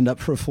 I signed up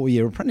for a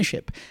 4-year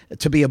apprenticeship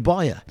to be a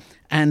buyer.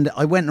 And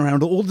I went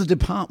around all the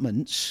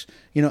departments,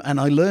 and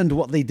I learned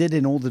what they did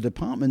in all the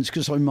departments,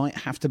 because I might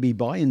have to be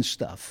buying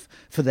stuff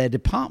for their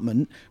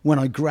department when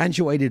I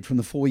graduated from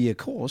the 4-year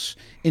course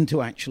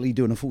into actually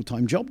doing a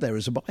full-time job there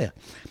as a buyer.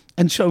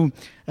 And so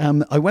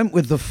I went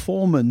with the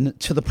foreman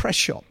to the press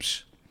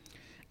shops.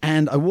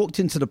 And I walked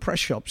into the press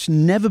shops,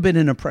 never been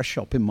in a press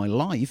shop in my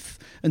life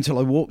until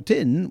I walked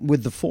in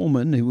with the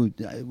foreman who,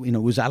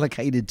 was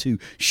allocated to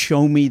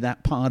show me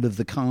that part of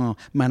the car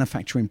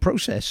manufacturing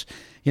process,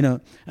 and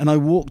I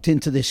walked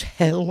into this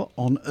hell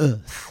on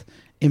earth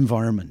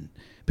environment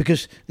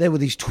because there were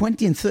these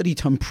 20 and 30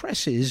 ton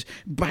presses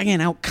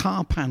banging out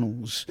car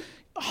panels,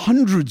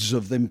 hundreds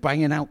of them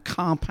banging out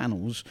car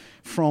panels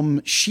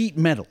from sheet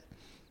metal,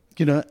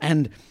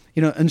 and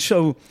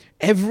so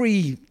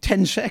every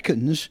 10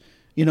 seconds,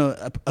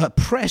 a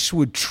press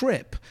would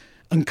trip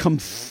and come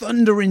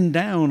thundering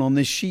down on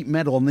this sheet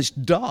metal, on this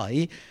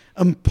die,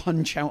 and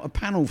punch out a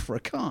panel for a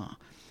car.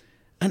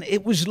 And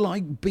it was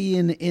like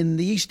being in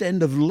the East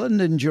End of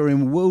London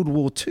during World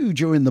War II,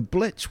 during the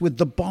Blitz, with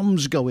the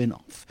bombs going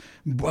off.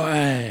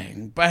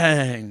 Bang,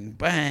 bang,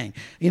 bang.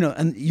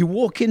 And you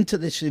walk into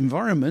this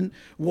environment,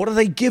 what do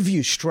they give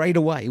you straight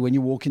away when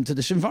you walk into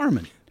this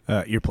environment?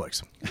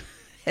 Earplugs.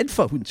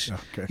 Headphones.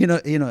 Okay.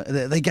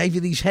 They gave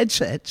you these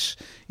headsets,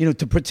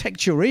 to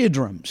protect your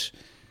eardrums,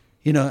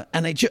 and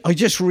I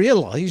just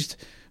realized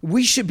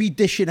we should be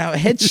dishing out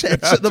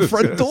headsets at the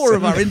front door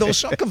of our indoor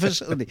soccer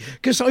facility,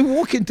 because I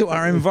walk into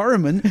our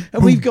environment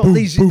and we've got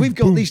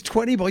these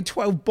 20 by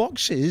 12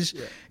 boxes,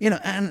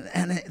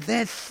 and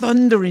they're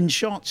thundering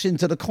shots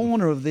into the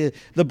corner of the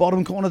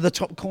bottom corner, the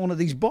top corner of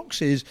these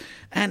boxes,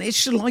 and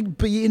it's like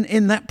being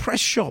in that press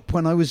shop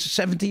when I was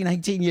 17,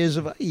 18 years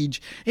of age.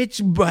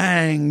 It's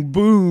bang,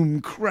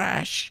 boom,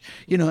 crash,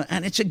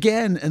 and it's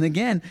again and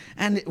again,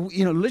 and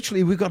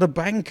literally we've got a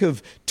bank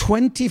of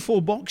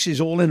 24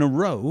 boxes all in a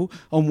row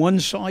on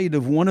one side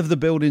of one of the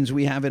buildings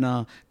we have in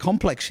our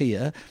complex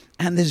here,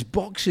 and there's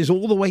boxes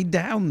all the way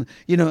down,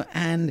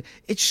 and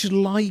it's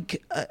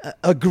like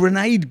a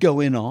grenade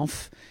going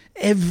off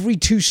every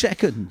 2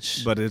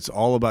 seconds. But it's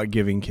all about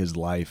giving kids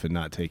life and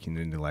not taking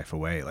any life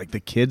away. Like, the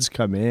kids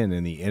come in,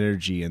 and the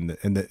energy and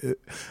the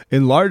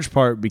in large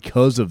part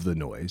because of the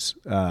noise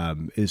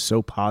is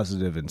so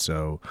positive and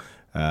so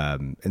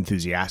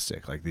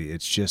enthusiastic. Like,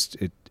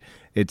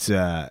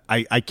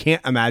 I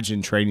can't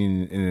imagine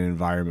training in an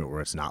environment where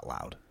it's not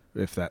loud,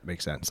 if that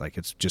makes sense. Like,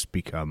 it's just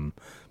become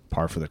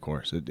par for the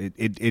course.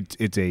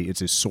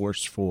 It's a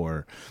source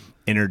for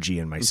energy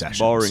in my sessions.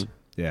 Boring.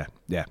 Yeah.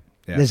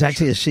 There's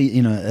actually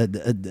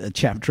a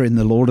chapter in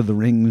The Lord of the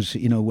Rings,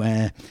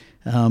 where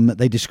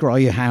they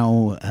describe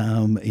how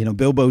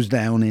Bilbo's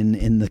down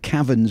in the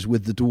caverns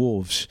with the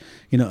dwarves,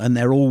 and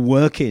they're all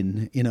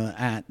working,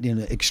 at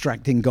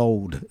extracting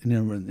gold,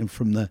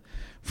 from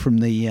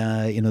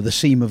the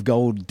seam of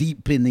gold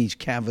deep in these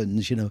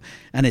caverns,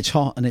 and it's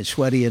hot and it's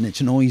sweaty and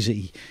it's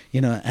noisy,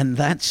 and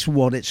that's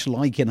what it's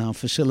like in our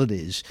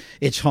facilities.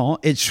 It's hot,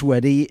 it's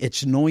sweaty,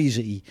 it's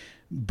noisy,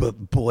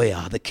 but boy,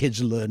 are the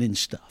kids learning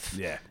stuff.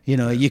 Yeah.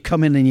 You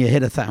come in and you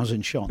hit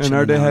 1,000 shots. And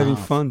are they having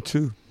fun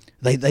too?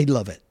 They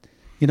love it.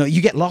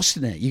 You get lost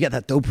in it. You get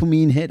that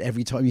dopamine hit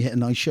every time you hit a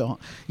nice shot.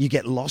 You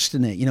get lost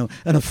in it,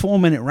 And a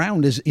 4-minute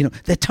round is,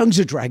 their tongues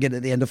are dragging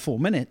at the end of 4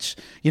 minutes,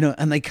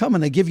 and they come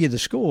and they give you the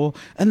score,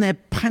 and they're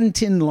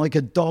panting like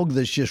a dog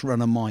that's just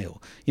run a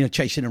mile,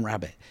 chasing a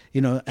rabbit,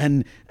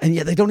 and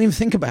yet they don't even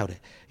think about it.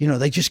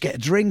 They just get a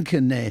drink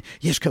and they're,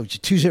 yes,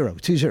 coach,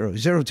 2-0,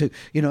 2-0,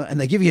 0-2, and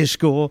they give you a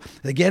score,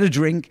 they get a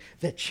drink,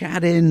 they're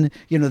chatting,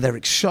 they're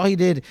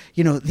excited,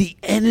 the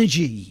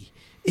energy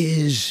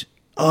is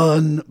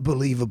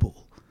unbelievable.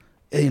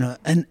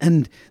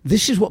 And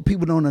this is what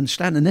people don't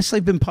understand unless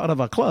they've been part of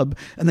our club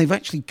and they've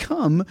actually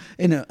come,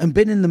 and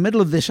been in the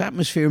middle of this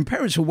atmosphere. And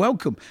parents are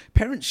welcome.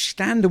 Parents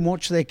stand and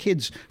watch their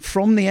kids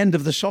from the end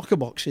of the soccer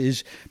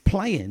boxes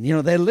playing.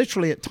 They're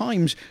literally at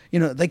times,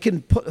 they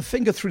can put a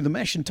finger through the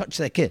mesh and touch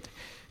their kid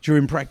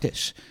during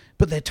practice,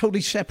 but they're totally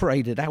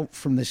separated out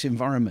from this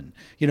environment.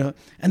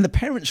 And the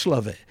parents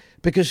love it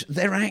because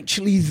they're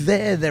actually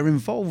there, they're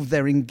involved,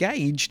 they're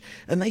engaged,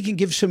 and they can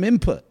give some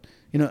input.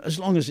 As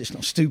long as it's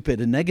not stupid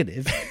and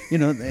negative,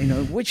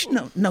 which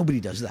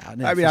nobody does that.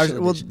 I mean,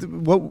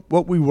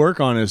 what we work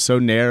on is so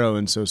narrow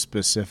and so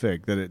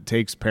specific that it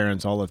takes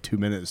parents all of 2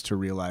 minutes to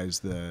realize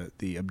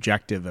the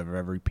objective of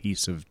every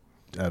piece of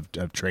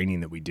training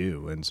that we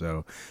do. And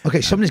so,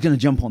 okay, somebody's going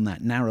to jump on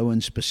that narrow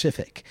and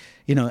specific.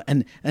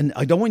 And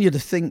I don't want you to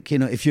think,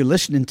 if you're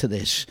listening to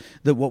this,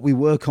 that what we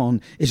work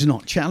on is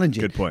not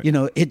challenging. Good point.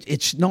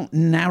 It's not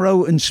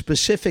narrow and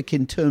specific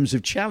in terms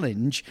of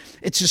challenge.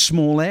 It's a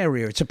small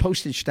area. It's a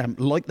postage stamp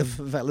like the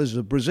favelas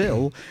of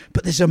Brazil,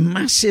 but there's a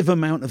massive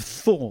amount of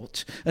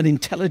thought and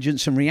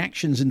intelligence and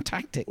reactions and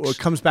tactics. Well, it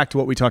comes back to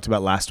what we talked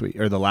about last week,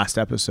 or the last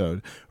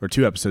episode, or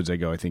 2 episodes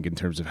ago, I think, in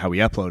terms of how we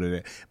uploaded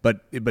it.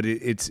 But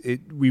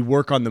we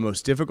work on the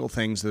most difficult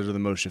things that are the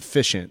most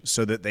efficient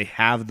so that they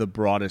have the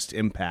broadest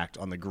impact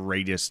on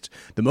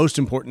the most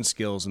important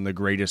skills and the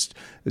greatest.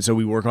 So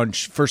we work on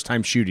first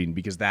time shooting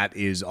because that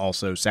is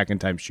also second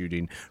time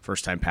shooting,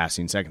 first time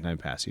passing, second time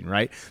passing,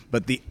 right?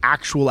 But the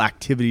actual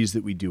activities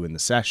that we do in the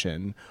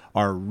session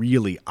are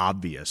really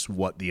obvious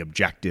what the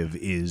objective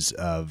is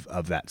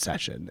of that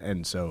session.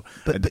 And so,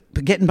 but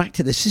getting back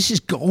to this is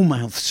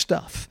goalmouth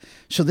stuff.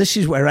 So this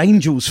is where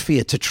angels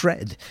fear to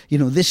tread.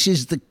 This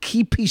is the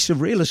key piece of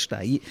real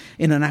estate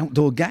in an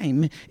outdoor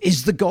game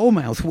is the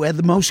goalmouth where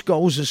the most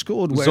goals are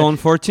scored. Zone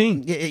 14.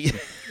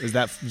 Is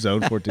that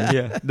zone 14?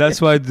 Yeah,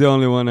 that's why it's the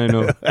only one I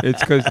know. It's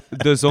because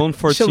the zone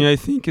 14, I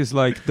think, is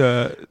like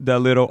that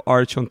little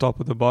arch on top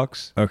of the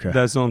box. Okay.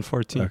 That's zone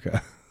 14. Okay.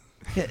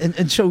 Yeah,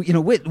 and so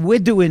we're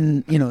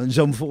doing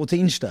zone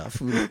 14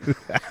 stuff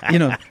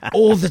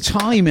all the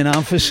time in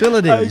our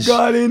facilities. I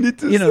got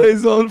into say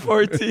zone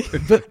 14,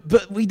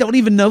 but we don't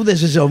even know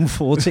there's a zone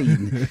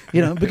 14,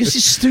 because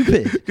it's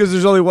stupid. Because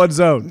there's only one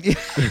zone.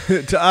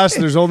 To us,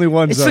 there's only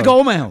one zone. It's the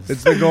goalmouth.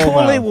 It's the goalmouth.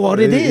 Call it what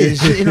it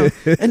is.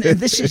 And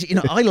this is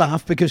I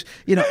laugh because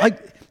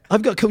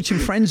I've got coaching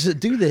friends that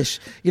do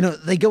this.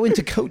 They go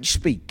into coach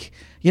speak,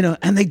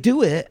 and they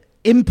do it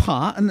in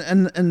part,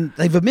 and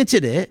they've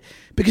admitted it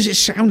because it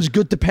sounds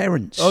good to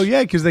parents. Oh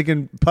yeah, because they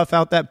can puff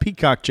out that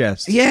peacock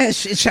chest.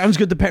 Yes, it sounds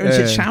good to parents.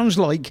 It sounds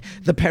like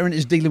the parent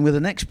is dealing with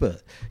an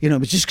expert,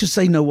 but just because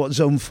they know what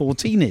zone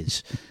 14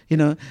 is,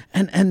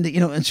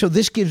 and so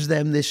this gives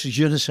them this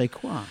je ne sais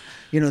quoi.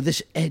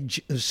 This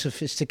edge of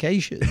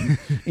sophistication,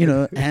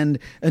 and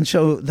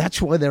so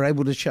that's why they're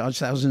able to charge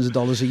thousands of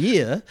dollars a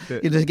year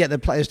to get their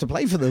players to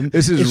play for them.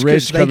 This is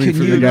rich coming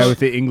from the guy with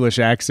the English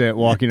accent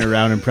walking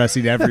around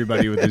impressing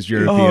everybody with his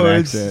European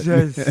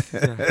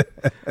accent.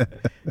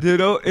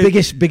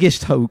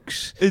 Biggest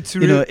hoax. It's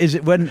is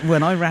it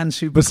when I ran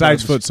super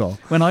besides clubs, futsal.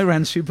 When I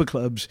ran super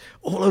clubs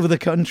all over the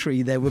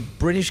country, there were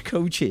British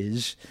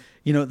coaches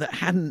that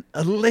hadn't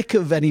a lick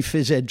of any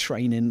phys ed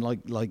training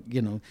like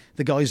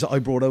the guys that I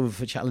brought over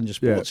for Challenger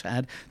Sports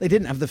had. They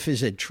didn't have the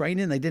phys ed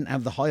training. They didn't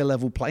have the higher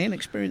level playing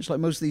experience like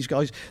most of these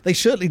guys. They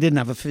certainly didn't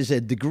have a phys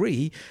ed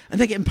degree, and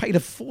they're getting paid a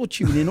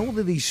fortune in all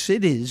of these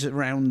cities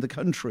around the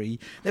country.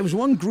 There was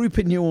one group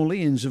in New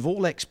Orleans of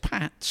all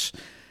expats.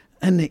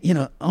 And,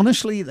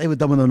 honestly, they were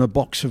dumber than a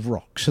box of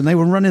rocks. And they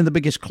were running the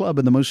biggest club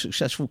and the most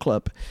successful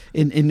club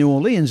in New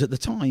Orleans at the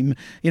time,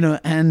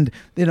 And,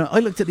 I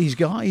looked at these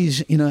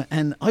guys,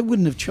 and I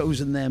wouldn't have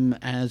chosen them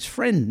as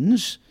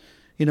friends,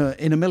 in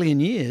a million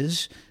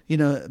years,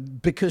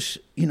 because,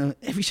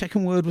 every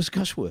second word was a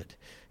cuss word.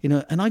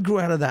 And I grew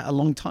out of that a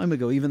long time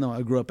ago, even though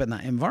I grew up in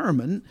that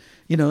environment,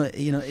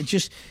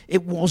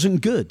 it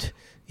wasn't good.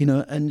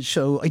 And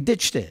so I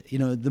ditched it.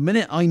 The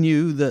minute I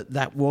knew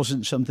that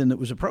wasn't something that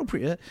was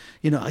appropriate,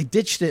 I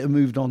ditched it and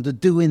moved on to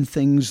doing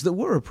things that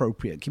were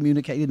appropriate,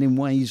 communicating in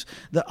ways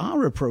that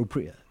are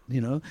appropriate.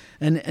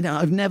 And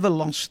I've never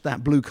lost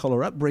that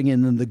blue-collar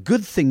upbringing and the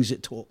good things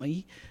it taught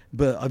me,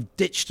 but I've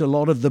ditched a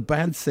lot of the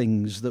bad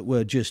things that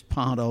were just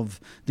part of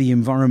the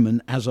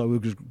environment as I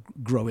was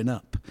growing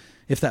up,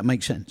 if that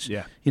makes sense.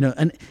 Yeah.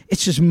 And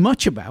it's as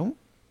much about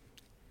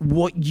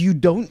what you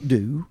don't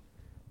do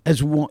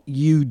as what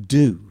you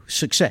do,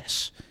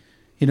 success.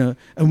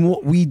 And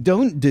what we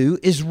don't do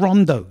is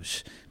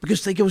rondos,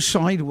 because they go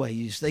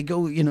sideways. They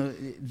go,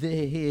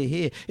 there,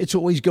 here. It's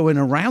always going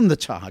around the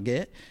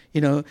target,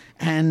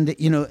 and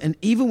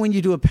even when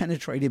you do a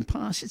penetrating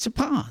pass, it's a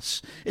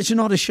pass. It's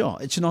not a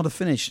shot. It's not a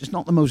finish. It's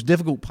not the most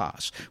difficult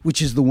pass,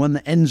 which is the one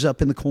that ends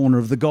up in the corner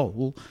of the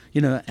goal,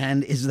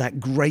 and is that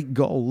great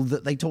goal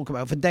that they talk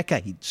about for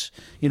decades,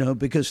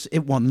 because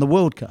it won the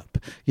World Cup,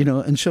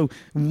 and so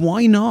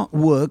why not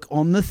work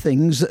on the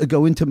things that are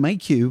going to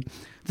make you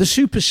the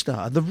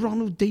superstar, the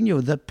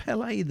Ronaldinho, the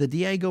Pele, the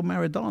Diego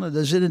Maradona,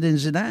 the Zinedine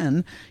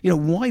Zidane?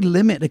 Why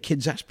limit a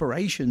kid's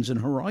aspirations and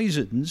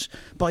horizons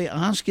by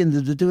asking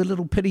them to do a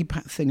little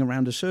pity-pat thing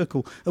around a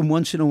circle and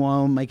once in a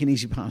while make an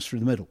easy pass through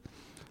the middle?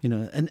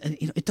 And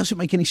it doesn't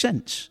make any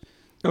sense.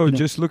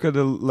 Just look at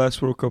the last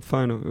World Cup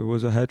final. It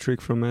was a hat-trick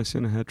from Messi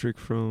and a hat-trick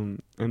from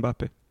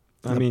Mbappe.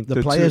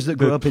 The players that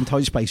grew up in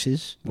tight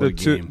spaces the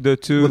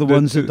two were the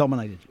ones that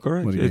dominated.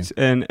 Correct.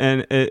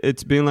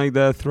 It's been like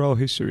that throughout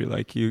history.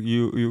 Like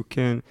you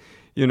can,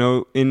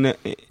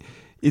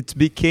 it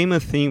became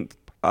a thing.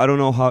 I don't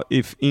know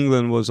if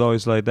England was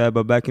always like that,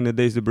 but back in the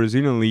days, the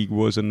Brazilian league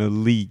wasn't a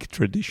league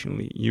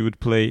traditionally.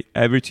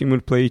 Every team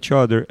would play each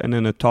other, and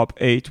then the top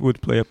 8 would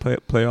play a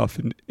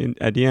playoff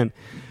at the end,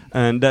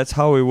 and that's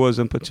how it was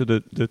up until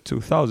the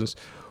 2000s.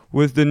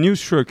 With the new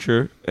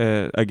structure,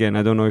 again,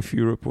 I don't know if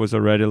Europe was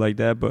already like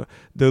that, but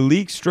the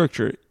league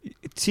structure,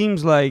 it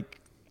seems like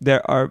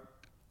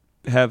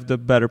have the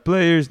better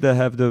players, that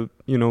have the,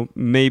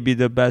 maybe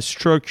the best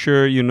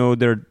structure,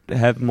 they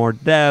have more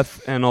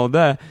depth and all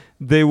that.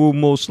 They will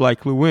most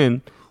likely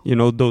win,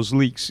 those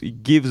leagues.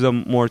 It gives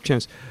them more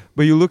chance.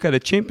 But you look at the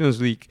Champions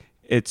League,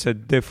 it's a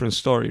different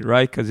story,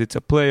 right? Because it's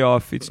a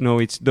playoff.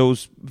 It's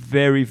those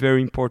very,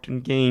 very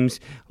important games,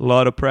 a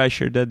lot of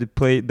pressure that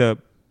the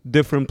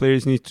different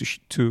players need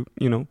to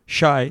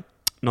shine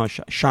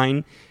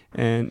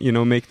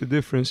and make the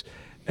difference.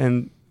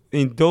 And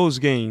in those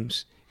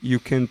games, you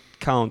can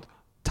count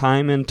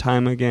time and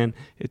time again.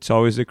 It's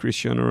always the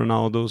Cristiano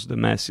Ronaldos, the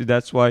Messi.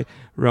 That's why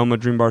Real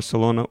Madrid,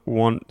 Barcelona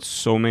won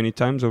so many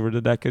times over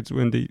the decades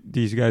when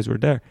these guys were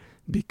there,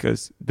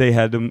 because they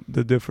had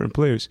the different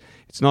players.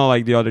 It's not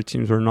like the other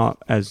teams were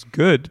not as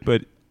good,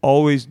 but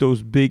always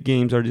those big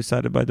games are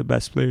decided by the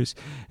best players.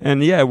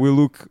 And yeah, we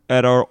look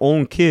at our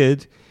own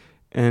kid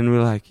and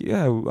we're like,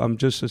 yeah, I'm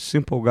just a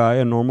simple guy,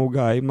 a normal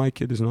guy. My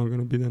kid is not going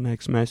to be the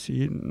next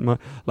Messi.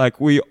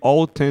 We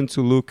all tend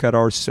to look at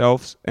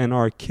ourselves and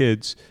our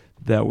kids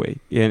that way.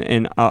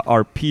 And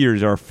our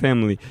peers, our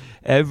family,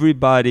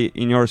 everybody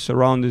in your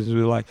surroundings will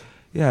be like,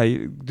 yeah,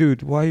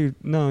 dude, why?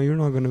 No, you're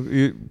not going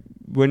to.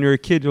 When you're a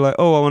kid, you're like,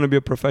 oh, I want to be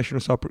a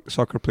professional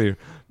soccer player.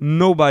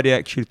 Nobody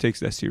actually takes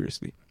that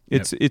seriously.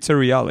 It's a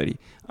reality.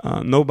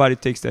 Nobody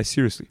takes that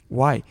seriously.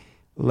 Why?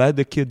 Let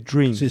the kid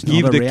dream.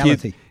 Give the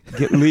reality.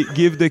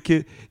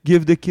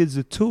 Give the kids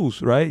the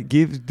tools, right?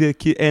 Give the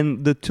kid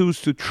and the tools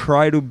to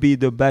try to be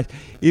the best.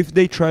 If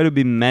they try to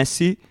be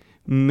Messi,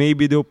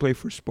 maybe they'll play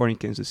for Sporting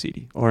Kansas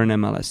City or an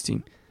MLS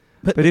team.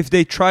 But if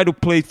they try to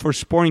play for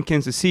Sporting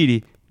Kansas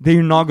City,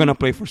 they're not going to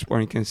play for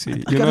Sporting Kansas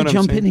City. I got to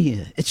jump in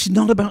here. It's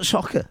not about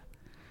soccer.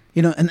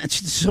 And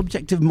it's the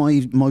subject of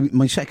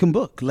my second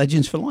book,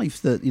 Legends for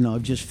Life, that,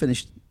 I've just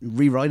finished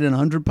rewriting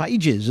 100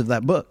 pages of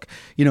that book,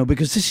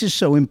 because this is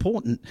so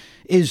important,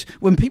 is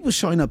when people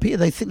sign up here,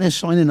 they think they're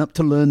signing up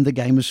to learn the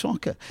game of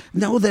soccer.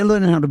 No, they're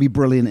learning how to be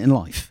brilliant in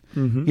life.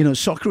 Mm-hmm.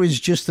 Soccer is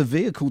just a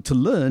vehicle to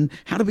learn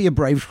how to be a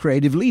brave,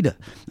 creative leader.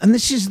 And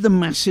this is the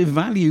massive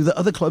value that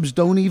other clubs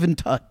don't even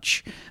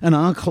touch. And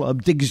our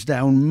club digs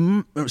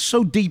down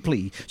so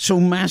deeply, so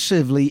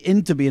massively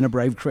into being a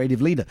brave,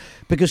 creative leader.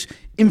 Because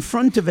in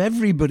front of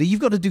everybody, you've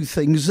got to do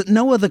things that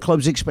no other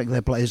clubs expect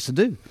their players to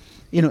do.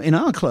 In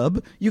our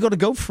club, you got to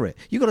go for it.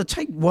 You got to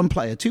take 1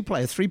 player, 2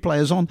 players, 3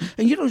 players on,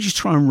 and you don't just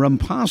try and run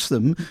past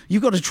them. You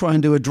got to try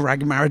and do a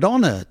drag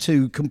Maradona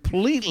to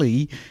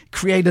completely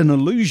create an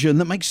illusion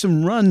that makes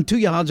them run 2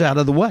 yards out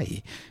of the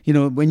way.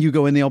 When you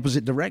go in the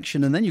opposite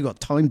direction, and then you got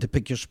time to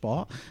pick your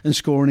spot and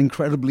score an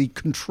incredibly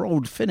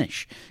controlled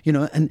finish.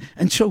 And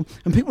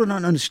people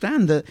don't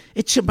understand that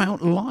it's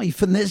about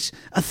life, and there's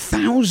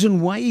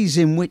 1,000 ways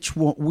in which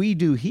what we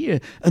do here,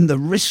 and the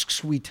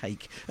risks we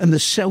take, and the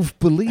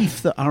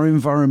self-belief that our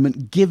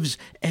environment gives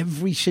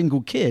every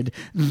single kid,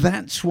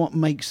 that's what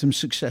makes them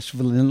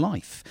successful in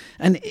life.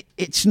 And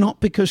it's not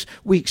because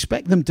we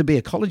expect them to be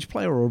a college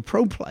player or a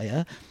pro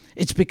player.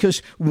 It's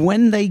because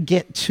when they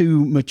get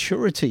to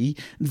maturity,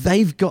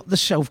 they've got the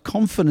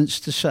self-confidence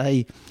to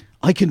say,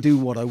 I can do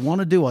what I want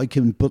to do. I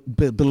can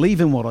believe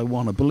in what I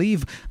want to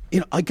believe.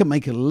 I can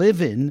make a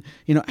living,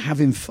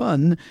 having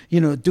fun,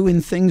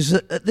 doing things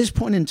that at this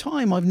point in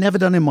time I've never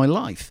done in my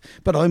life,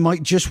 but I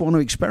might just want to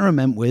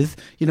experiment with,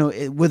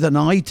 with an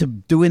eye to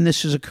doing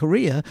this as a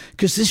career,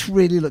 because this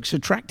really looks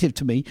attractive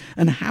to me,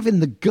 and having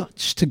the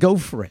guts to go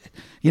for it,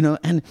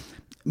 and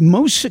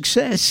most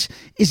success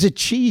is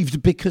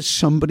achieved because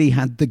somebody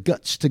had the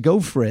guts to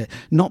go for it,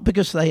 not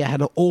because they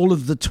had all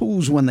of the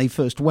tools when they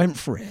first went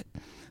for it.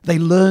 They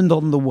learned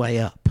on the way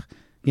up.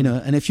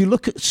 And if you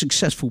look at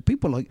successful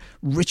people like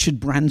Richard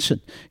Branson,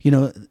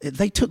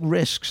 they took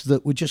risks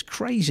that were just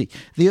crazy.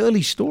 The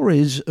early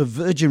stories of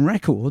Virgin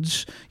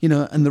Records,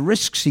 and the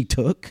risks he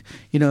took,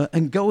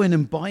 and going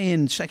and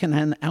buying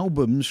secondhand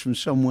albums from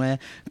somewhere,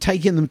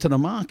 taking them to the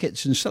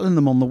markets and selling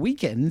them on the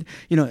weekend,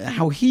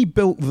 how he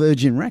built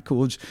Virgin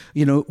Records,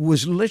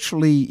 was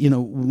literally,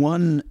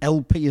 one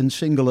LP and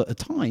single at a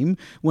time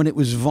when it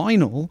was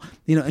vinyl,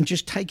 and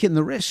just taking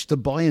the risk to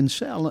buy and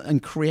sell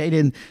and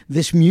creating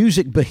this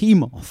music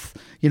behemoth,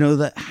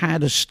 that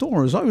had a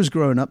store. As I was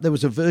growing up, there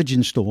was a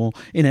Virgin store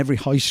in every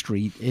high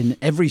street, in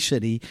every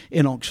city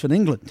in Oxford,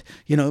 England,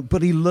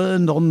 but he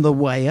learned on the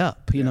way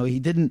up. He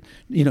didn't,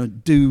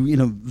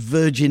 do,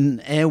 Virgin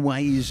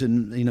Airways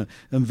and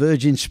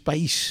Virgin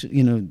Space,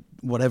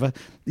 whatever,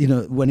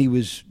 when he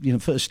was,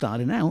 first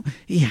starting out.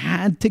 He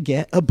had to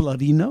get a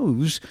bloody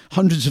nose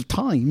hundreds of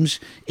times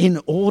in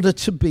order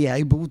to be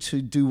able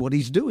to do what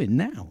he's doing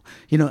now,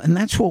 and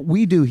that's what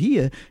we do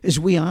here, is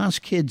we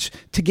ask kids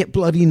to get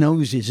bloody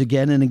noses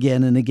again and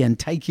again and again,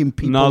 taking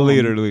people not on.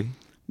 literally.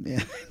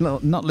 Yeah, no,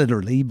 not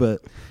literally,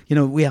 but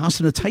we ask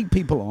them to take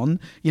people on,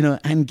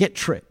 and get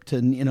tripped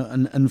and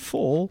and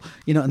fall,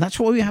 and that's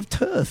why we have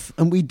turf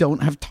and we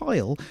don't have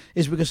tile,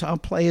 is because our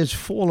players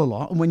fall a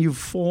lot, and when you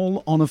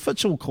fall on a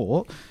futsal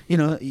court,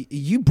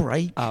 you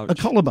break Ouch. a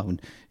collarbone,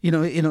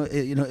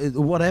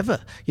 whatever,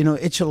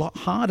 it's a lot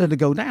harder to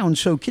go down.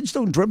 So kids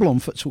don't dribble on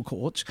futsal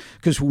courts,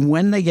 because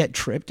when they get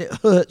tripped, it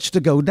hurts to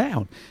go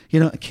down.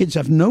 Kids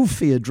have no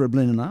fear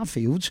dribbling in our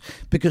fields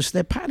because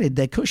they're padded,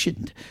 they're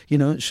cushioned,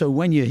 so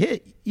when you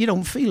hit, you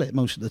don't feel it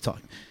most of the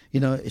time.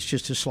 It's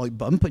just a slight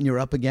bump and you're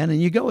up again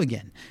and you go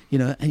again,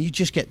 and you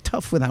just get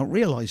tough without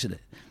realizing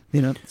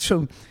it,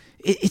 so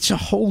it's a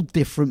whole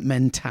different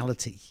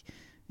mentality,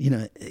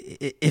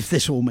 if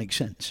this all makes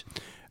sense.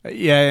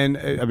 Yeah, and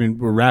I mean,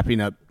 we're wrapping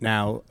up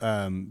now,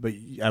 but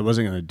I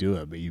wasn't going to do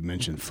it, but you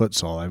mentioned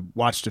futsal. I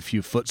watched a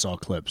few futsal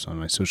clips on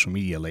my social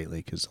media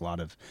lately, because a lot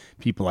of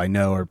people I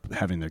know are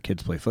having their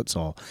kids play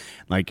futsal.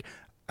 Like,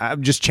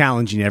 I'm just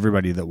challenging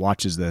everybody that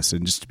watches this,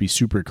 and just to be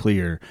super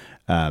clear,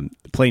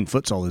 playing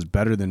futsal is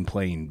better than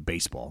playing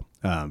baseball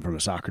from a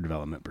soccer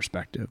development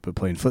perspective, but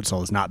playing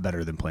futsal is not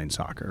better than playing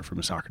soccer from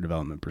a soccer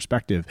development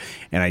perspective.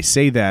 And I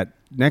say that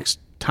next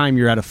time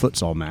you're at a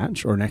futsal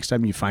match, or next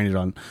time you find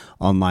it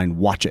online,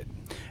 watch it,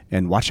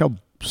 and watch how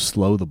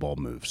slow the ball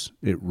moves.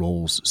 It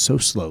rolls so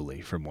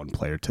slowly from one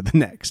player to the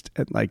next.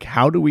 And like,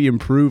 how do we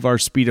improve our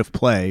speed of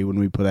play when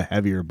we put a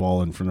heavier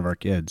ball in front of our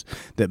kids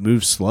that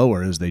moves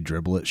slower as they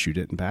dribble it, shoot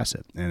it, and pass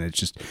it? And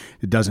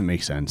it doesn't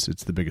make sense.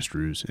 It's the biggest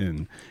ruse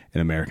in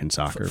American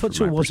soccer.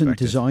 Futsal wasn't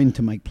designed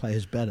to make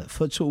players better.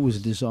 Futsal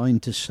was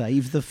designed to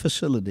save the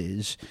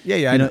facilities.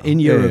 In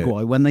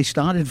Uruguay, when they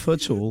started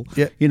futsal,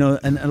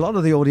 and a lot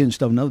of the audience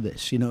don't know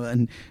this,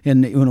 and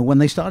when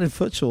they started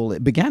futsal,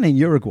 it began in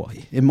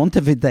Uruguay, in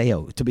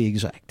Montevideo, to be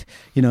exact,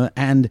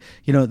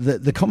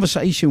 the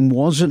conversation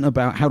wasn't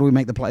about how do we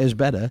make the players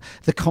better.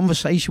 The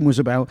conversation was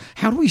about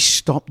how do we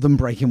stop them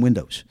breaking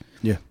windows.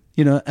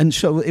 And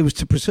so it was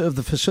to preserve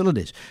the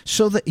facilities,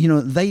 so that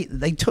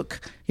they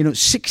took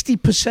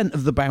 60%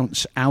 of the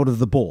bounce out of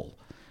the ball,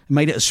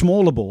 made it a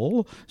smaller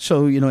ball,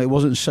 so it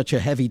wasn't such a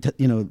heavy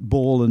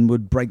ball and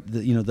would break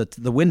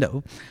the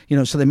window,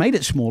 so they made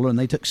it smaller, and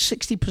they took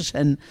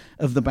 60%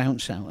 of the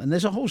bounce out. And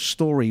there's a whole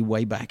story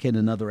way back in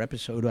another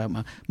episode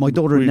about my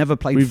daughter had never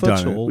played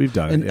futsal,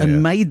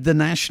 and made the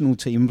national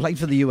team, played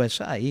for the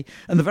USA,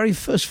 and the very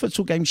first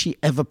futsal game she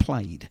ever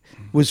played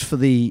was for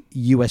the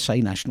USA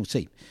national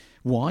team.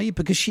 Why?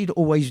 Because she'd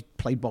always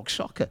played box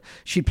soccer.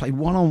 She'd played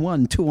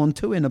 1-on-1,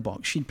 2-on-2 in a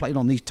box. She'd played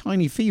on these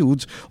tiny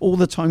fields all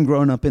the time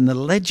growing up in the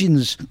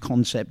Legends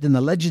concept, in the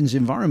Legends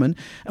environment.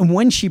 And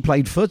when she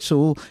played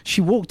futsal,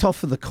 she walked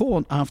off of the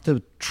court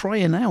after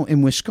trying out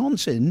in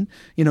Wisconsin,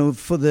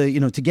 for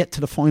the, to get to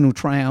the final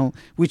tryout,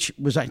 which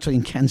was actually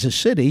in Kansas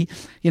City,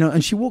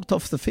 and she walked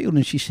off the field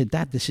and she said,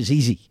 "Dad, this is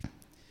easy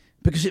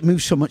because it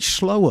moves so much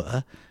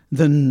slower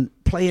than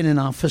playing in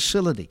our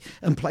facility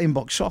and playing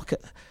box soccer,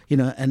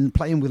 and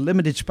playing with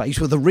limited space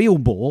with a real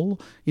ball,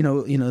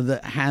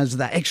 that has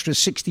that extra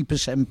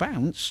 60%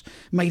 bounce,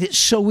 made it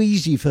so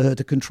easy for her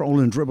to control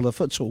and dribble a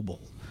futsal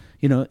ball."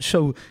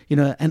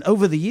 And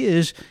over the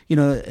years,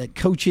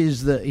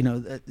 coaches that,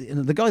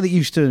 the guy that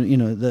used to,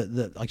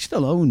 that like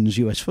still owns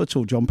US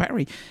Futsal, John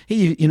Parry,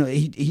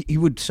 he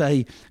would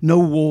say, "No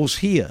walls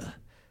here,"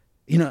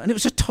 and it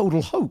was a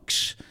total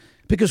hoax.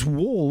 because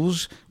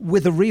walls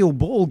with a real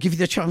ball give you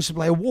the chance to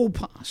play a wall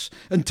pass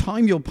and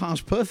time your pass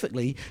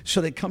perfectly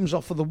so that it comes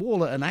off of the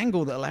wall at an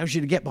angle that allows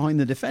you to get behind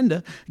the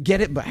defender,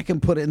 get it back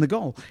and put it in the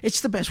goal. It's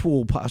the best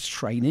wall pass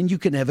training you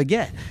can ever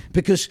get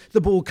because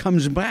the ball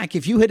comes back.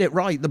 If you hit it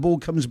right, the ball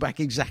comes back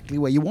exactly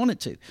where you want it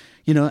to.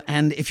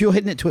 And if you're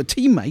hitting it to a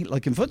teammate,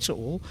 like in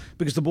futsal,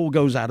 because the ball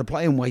goes out of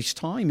play and wastes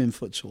time in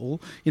futsal,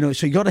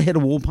 so you got to hit a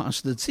wall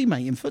pass to the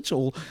teammate in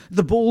futsal,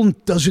 the ball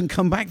doesn't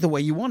come back the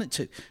way you want it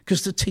to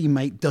because the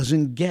teammate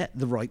doesn't get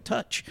the right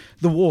touch.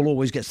 The wall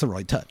always gets the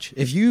right touch.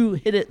 If you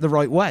hit it the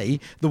right way,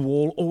 the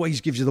wall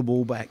always gives you the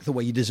ball back the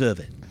way you deserve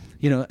it.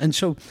 And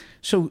so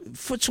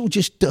futsal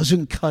just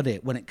doesn't cut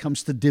it when it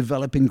comes to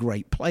developing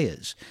great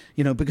players,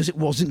 because it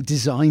wasn't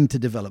designed to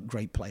develop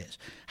great players.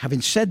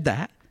 Having said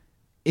that,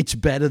 it's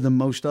better than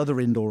most other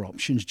indoor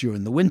options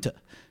during the winter.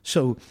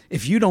 So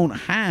if you don't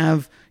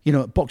have,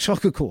 box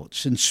soccer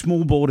courts and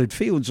small boarded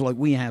fields like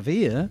we have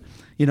here,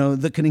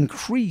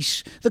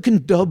 that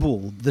can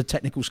double the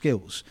technical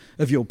skills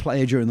of your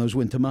player during those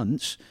winter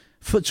months,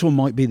 futsal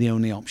might be the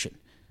only option.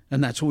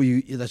 And that's all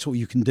you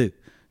can do.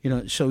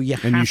 So you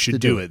have to do it. And you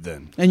should do it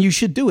then. And you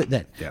should do it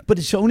then. Yeah. But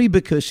it's only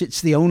because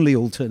it's the only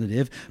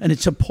alternative, and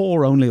it's a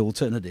poor only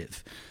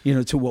alternative,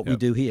 to what we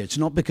do here. It's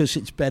not because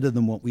it's better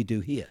than what we do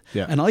here.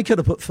 Yeah. And I could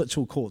have put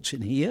futsal courts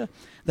in here.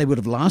 They would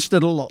have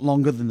lasted a lot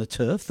longer than the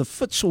turf. The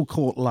futsal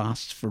court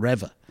lasts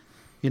forever.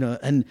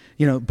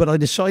 But I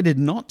decided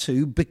not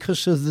to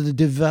because of the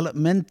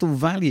developmental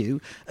value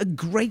at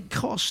great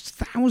cost,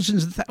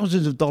 thousands and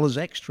thousands of dollars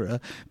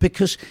extra,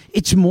 because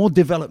it's more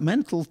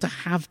developmental to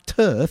have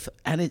turf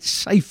and it's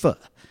safer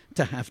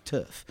to have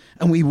turf.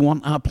 And we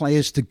want our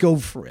players to go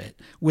for it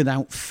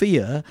without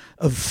fear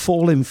of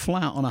falling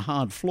flat on a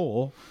hard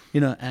floor,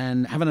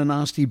 and having a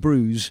nasty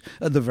bruise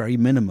at the very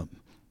minimum.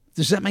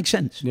 Does that make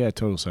sense? Yeah,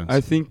 total sense. I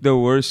think the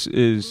worst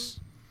is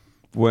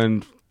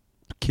when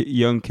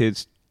young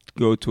kids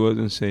go to us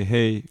and say,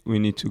 hey, we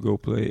need to go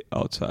play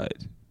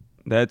outside.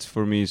 That's,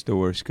 for me, is the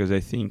worst, because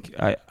I think,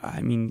 I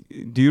mean,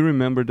 do you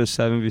remember the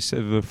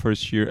 7v7 the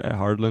first year at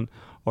Heartland,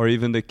 or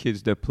even the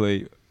kids that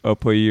play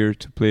up a year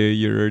to play a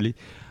year early?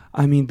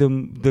 I mean,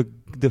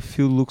 the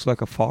field looks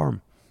like a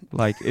farm.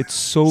 Like, it's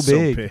so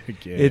big.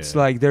 Yeah. It's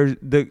like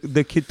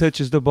the kid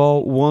touches the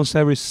ball once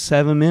every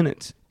 7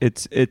 minutes.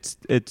 It's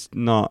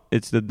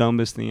the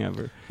dumbest thing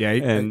ever. Yeah,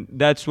 and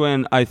that's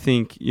when I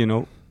think,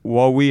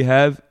 what we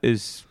have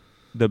is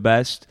the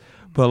best,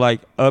 but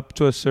like up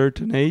to a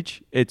certain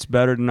age, it's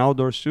better than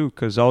outdoors too,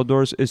 because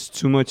outdoors is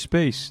too much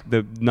space.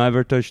 They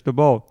never touch the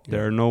ball. Yeah.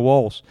 There are no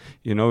walls.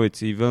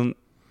 It's even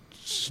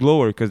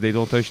slower because they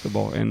don't touch the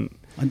ball. And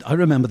I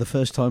remember the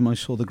first time I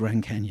saw the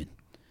Grand Canyon,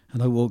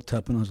 and I walked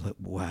up and I was like,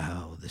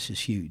 wow, this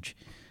is huge.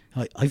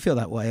 I feel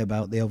that way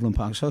about the Overland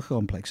Park Soccer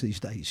Complex these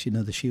days,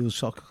 the Shields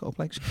Soccer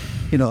Complex.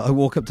 I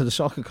walk up to the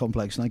soccer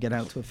complex and I get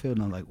out to a field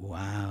and I'm like,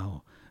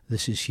 wow,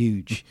 this is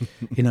huge.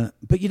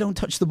 But you don't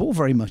touch the ball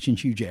very much in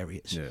huge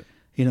areas.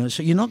 Yeah.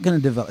 So you're not going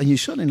to develop, and you're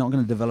certainly not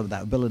going to develop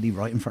that ability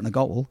right in front of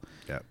goal.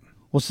 Yeah.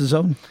 What's the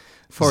zone?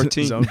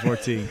 14. Zone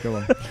 14. Go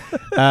on.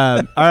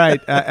 All right.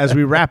 As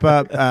we wrap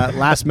up,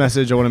 last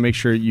message I want to make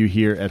sure you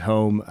hear at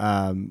home.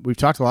 We've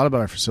talked a lot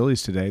about our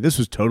facilities today. This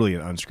was totally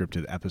an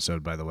unscripted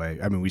episode, by the way.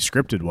 I mean, we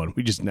scripted one.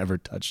 We just never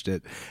touched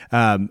it.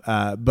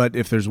 But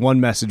if there's one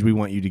message we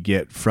want you to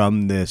get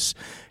from this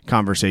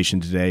conversation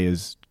today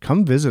is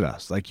come visit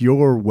us. Like,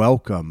 you're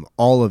welcome,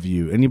 all of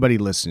you, anybody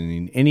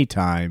listening,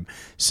 anytime.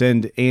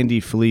 Send Andy,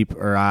 Philippe,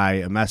 or I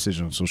a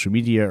message on social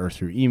media or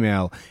through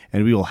email,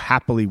 and we will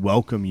happily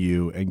welcome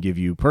you and give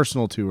you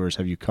personal tours,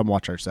 have you come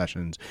watch our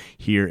sessions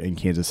here in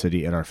Kansas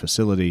City at our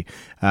facility.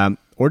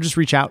 Or just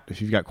reach out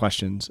if you've got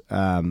questions.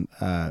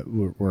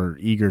 We're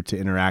eager to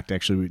interact.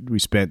 Actually, we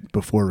spent,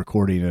 before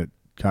recording,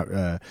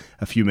 a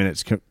few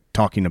minutes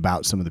talking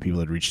about some of the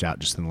people that reached out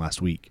just in the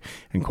last week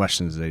and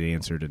questions they'd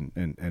answered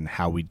and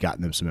how we'd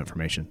gotten them some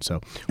information. So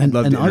I'd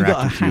love to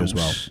interact with you as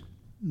well.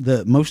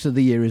 That most of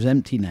the year is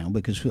empty now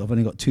because I've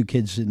only got 2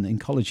 kids in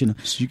college.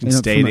 So you can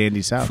stay at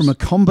Andy's house. From a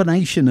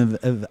combination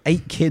of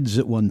 8 kids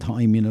at one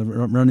time,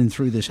 running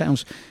through this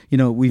house,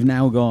 we've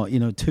now got,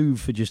 2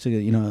 for just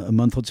a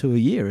month or 2 a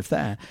year, if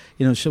that.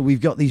 So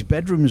we've got these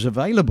bedrooms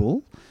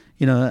available.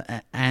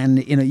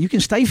 And you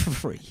can stay for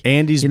free.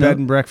 Andy's bed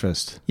and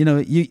breakfast.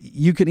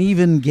 You can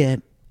even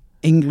get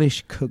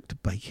English cooked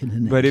bacon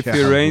in it. But if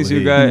it rains,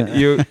 you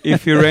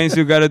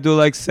got to do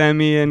like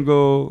Sammy and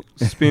go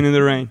spin in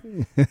the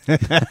rain.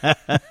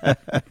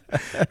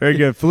 Very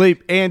good,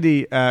 Philippe,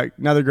 Andy.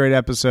 Another great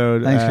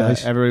episode. Thanks,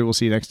 guys. Everybody, we'll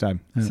see you next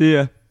time. See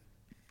ya.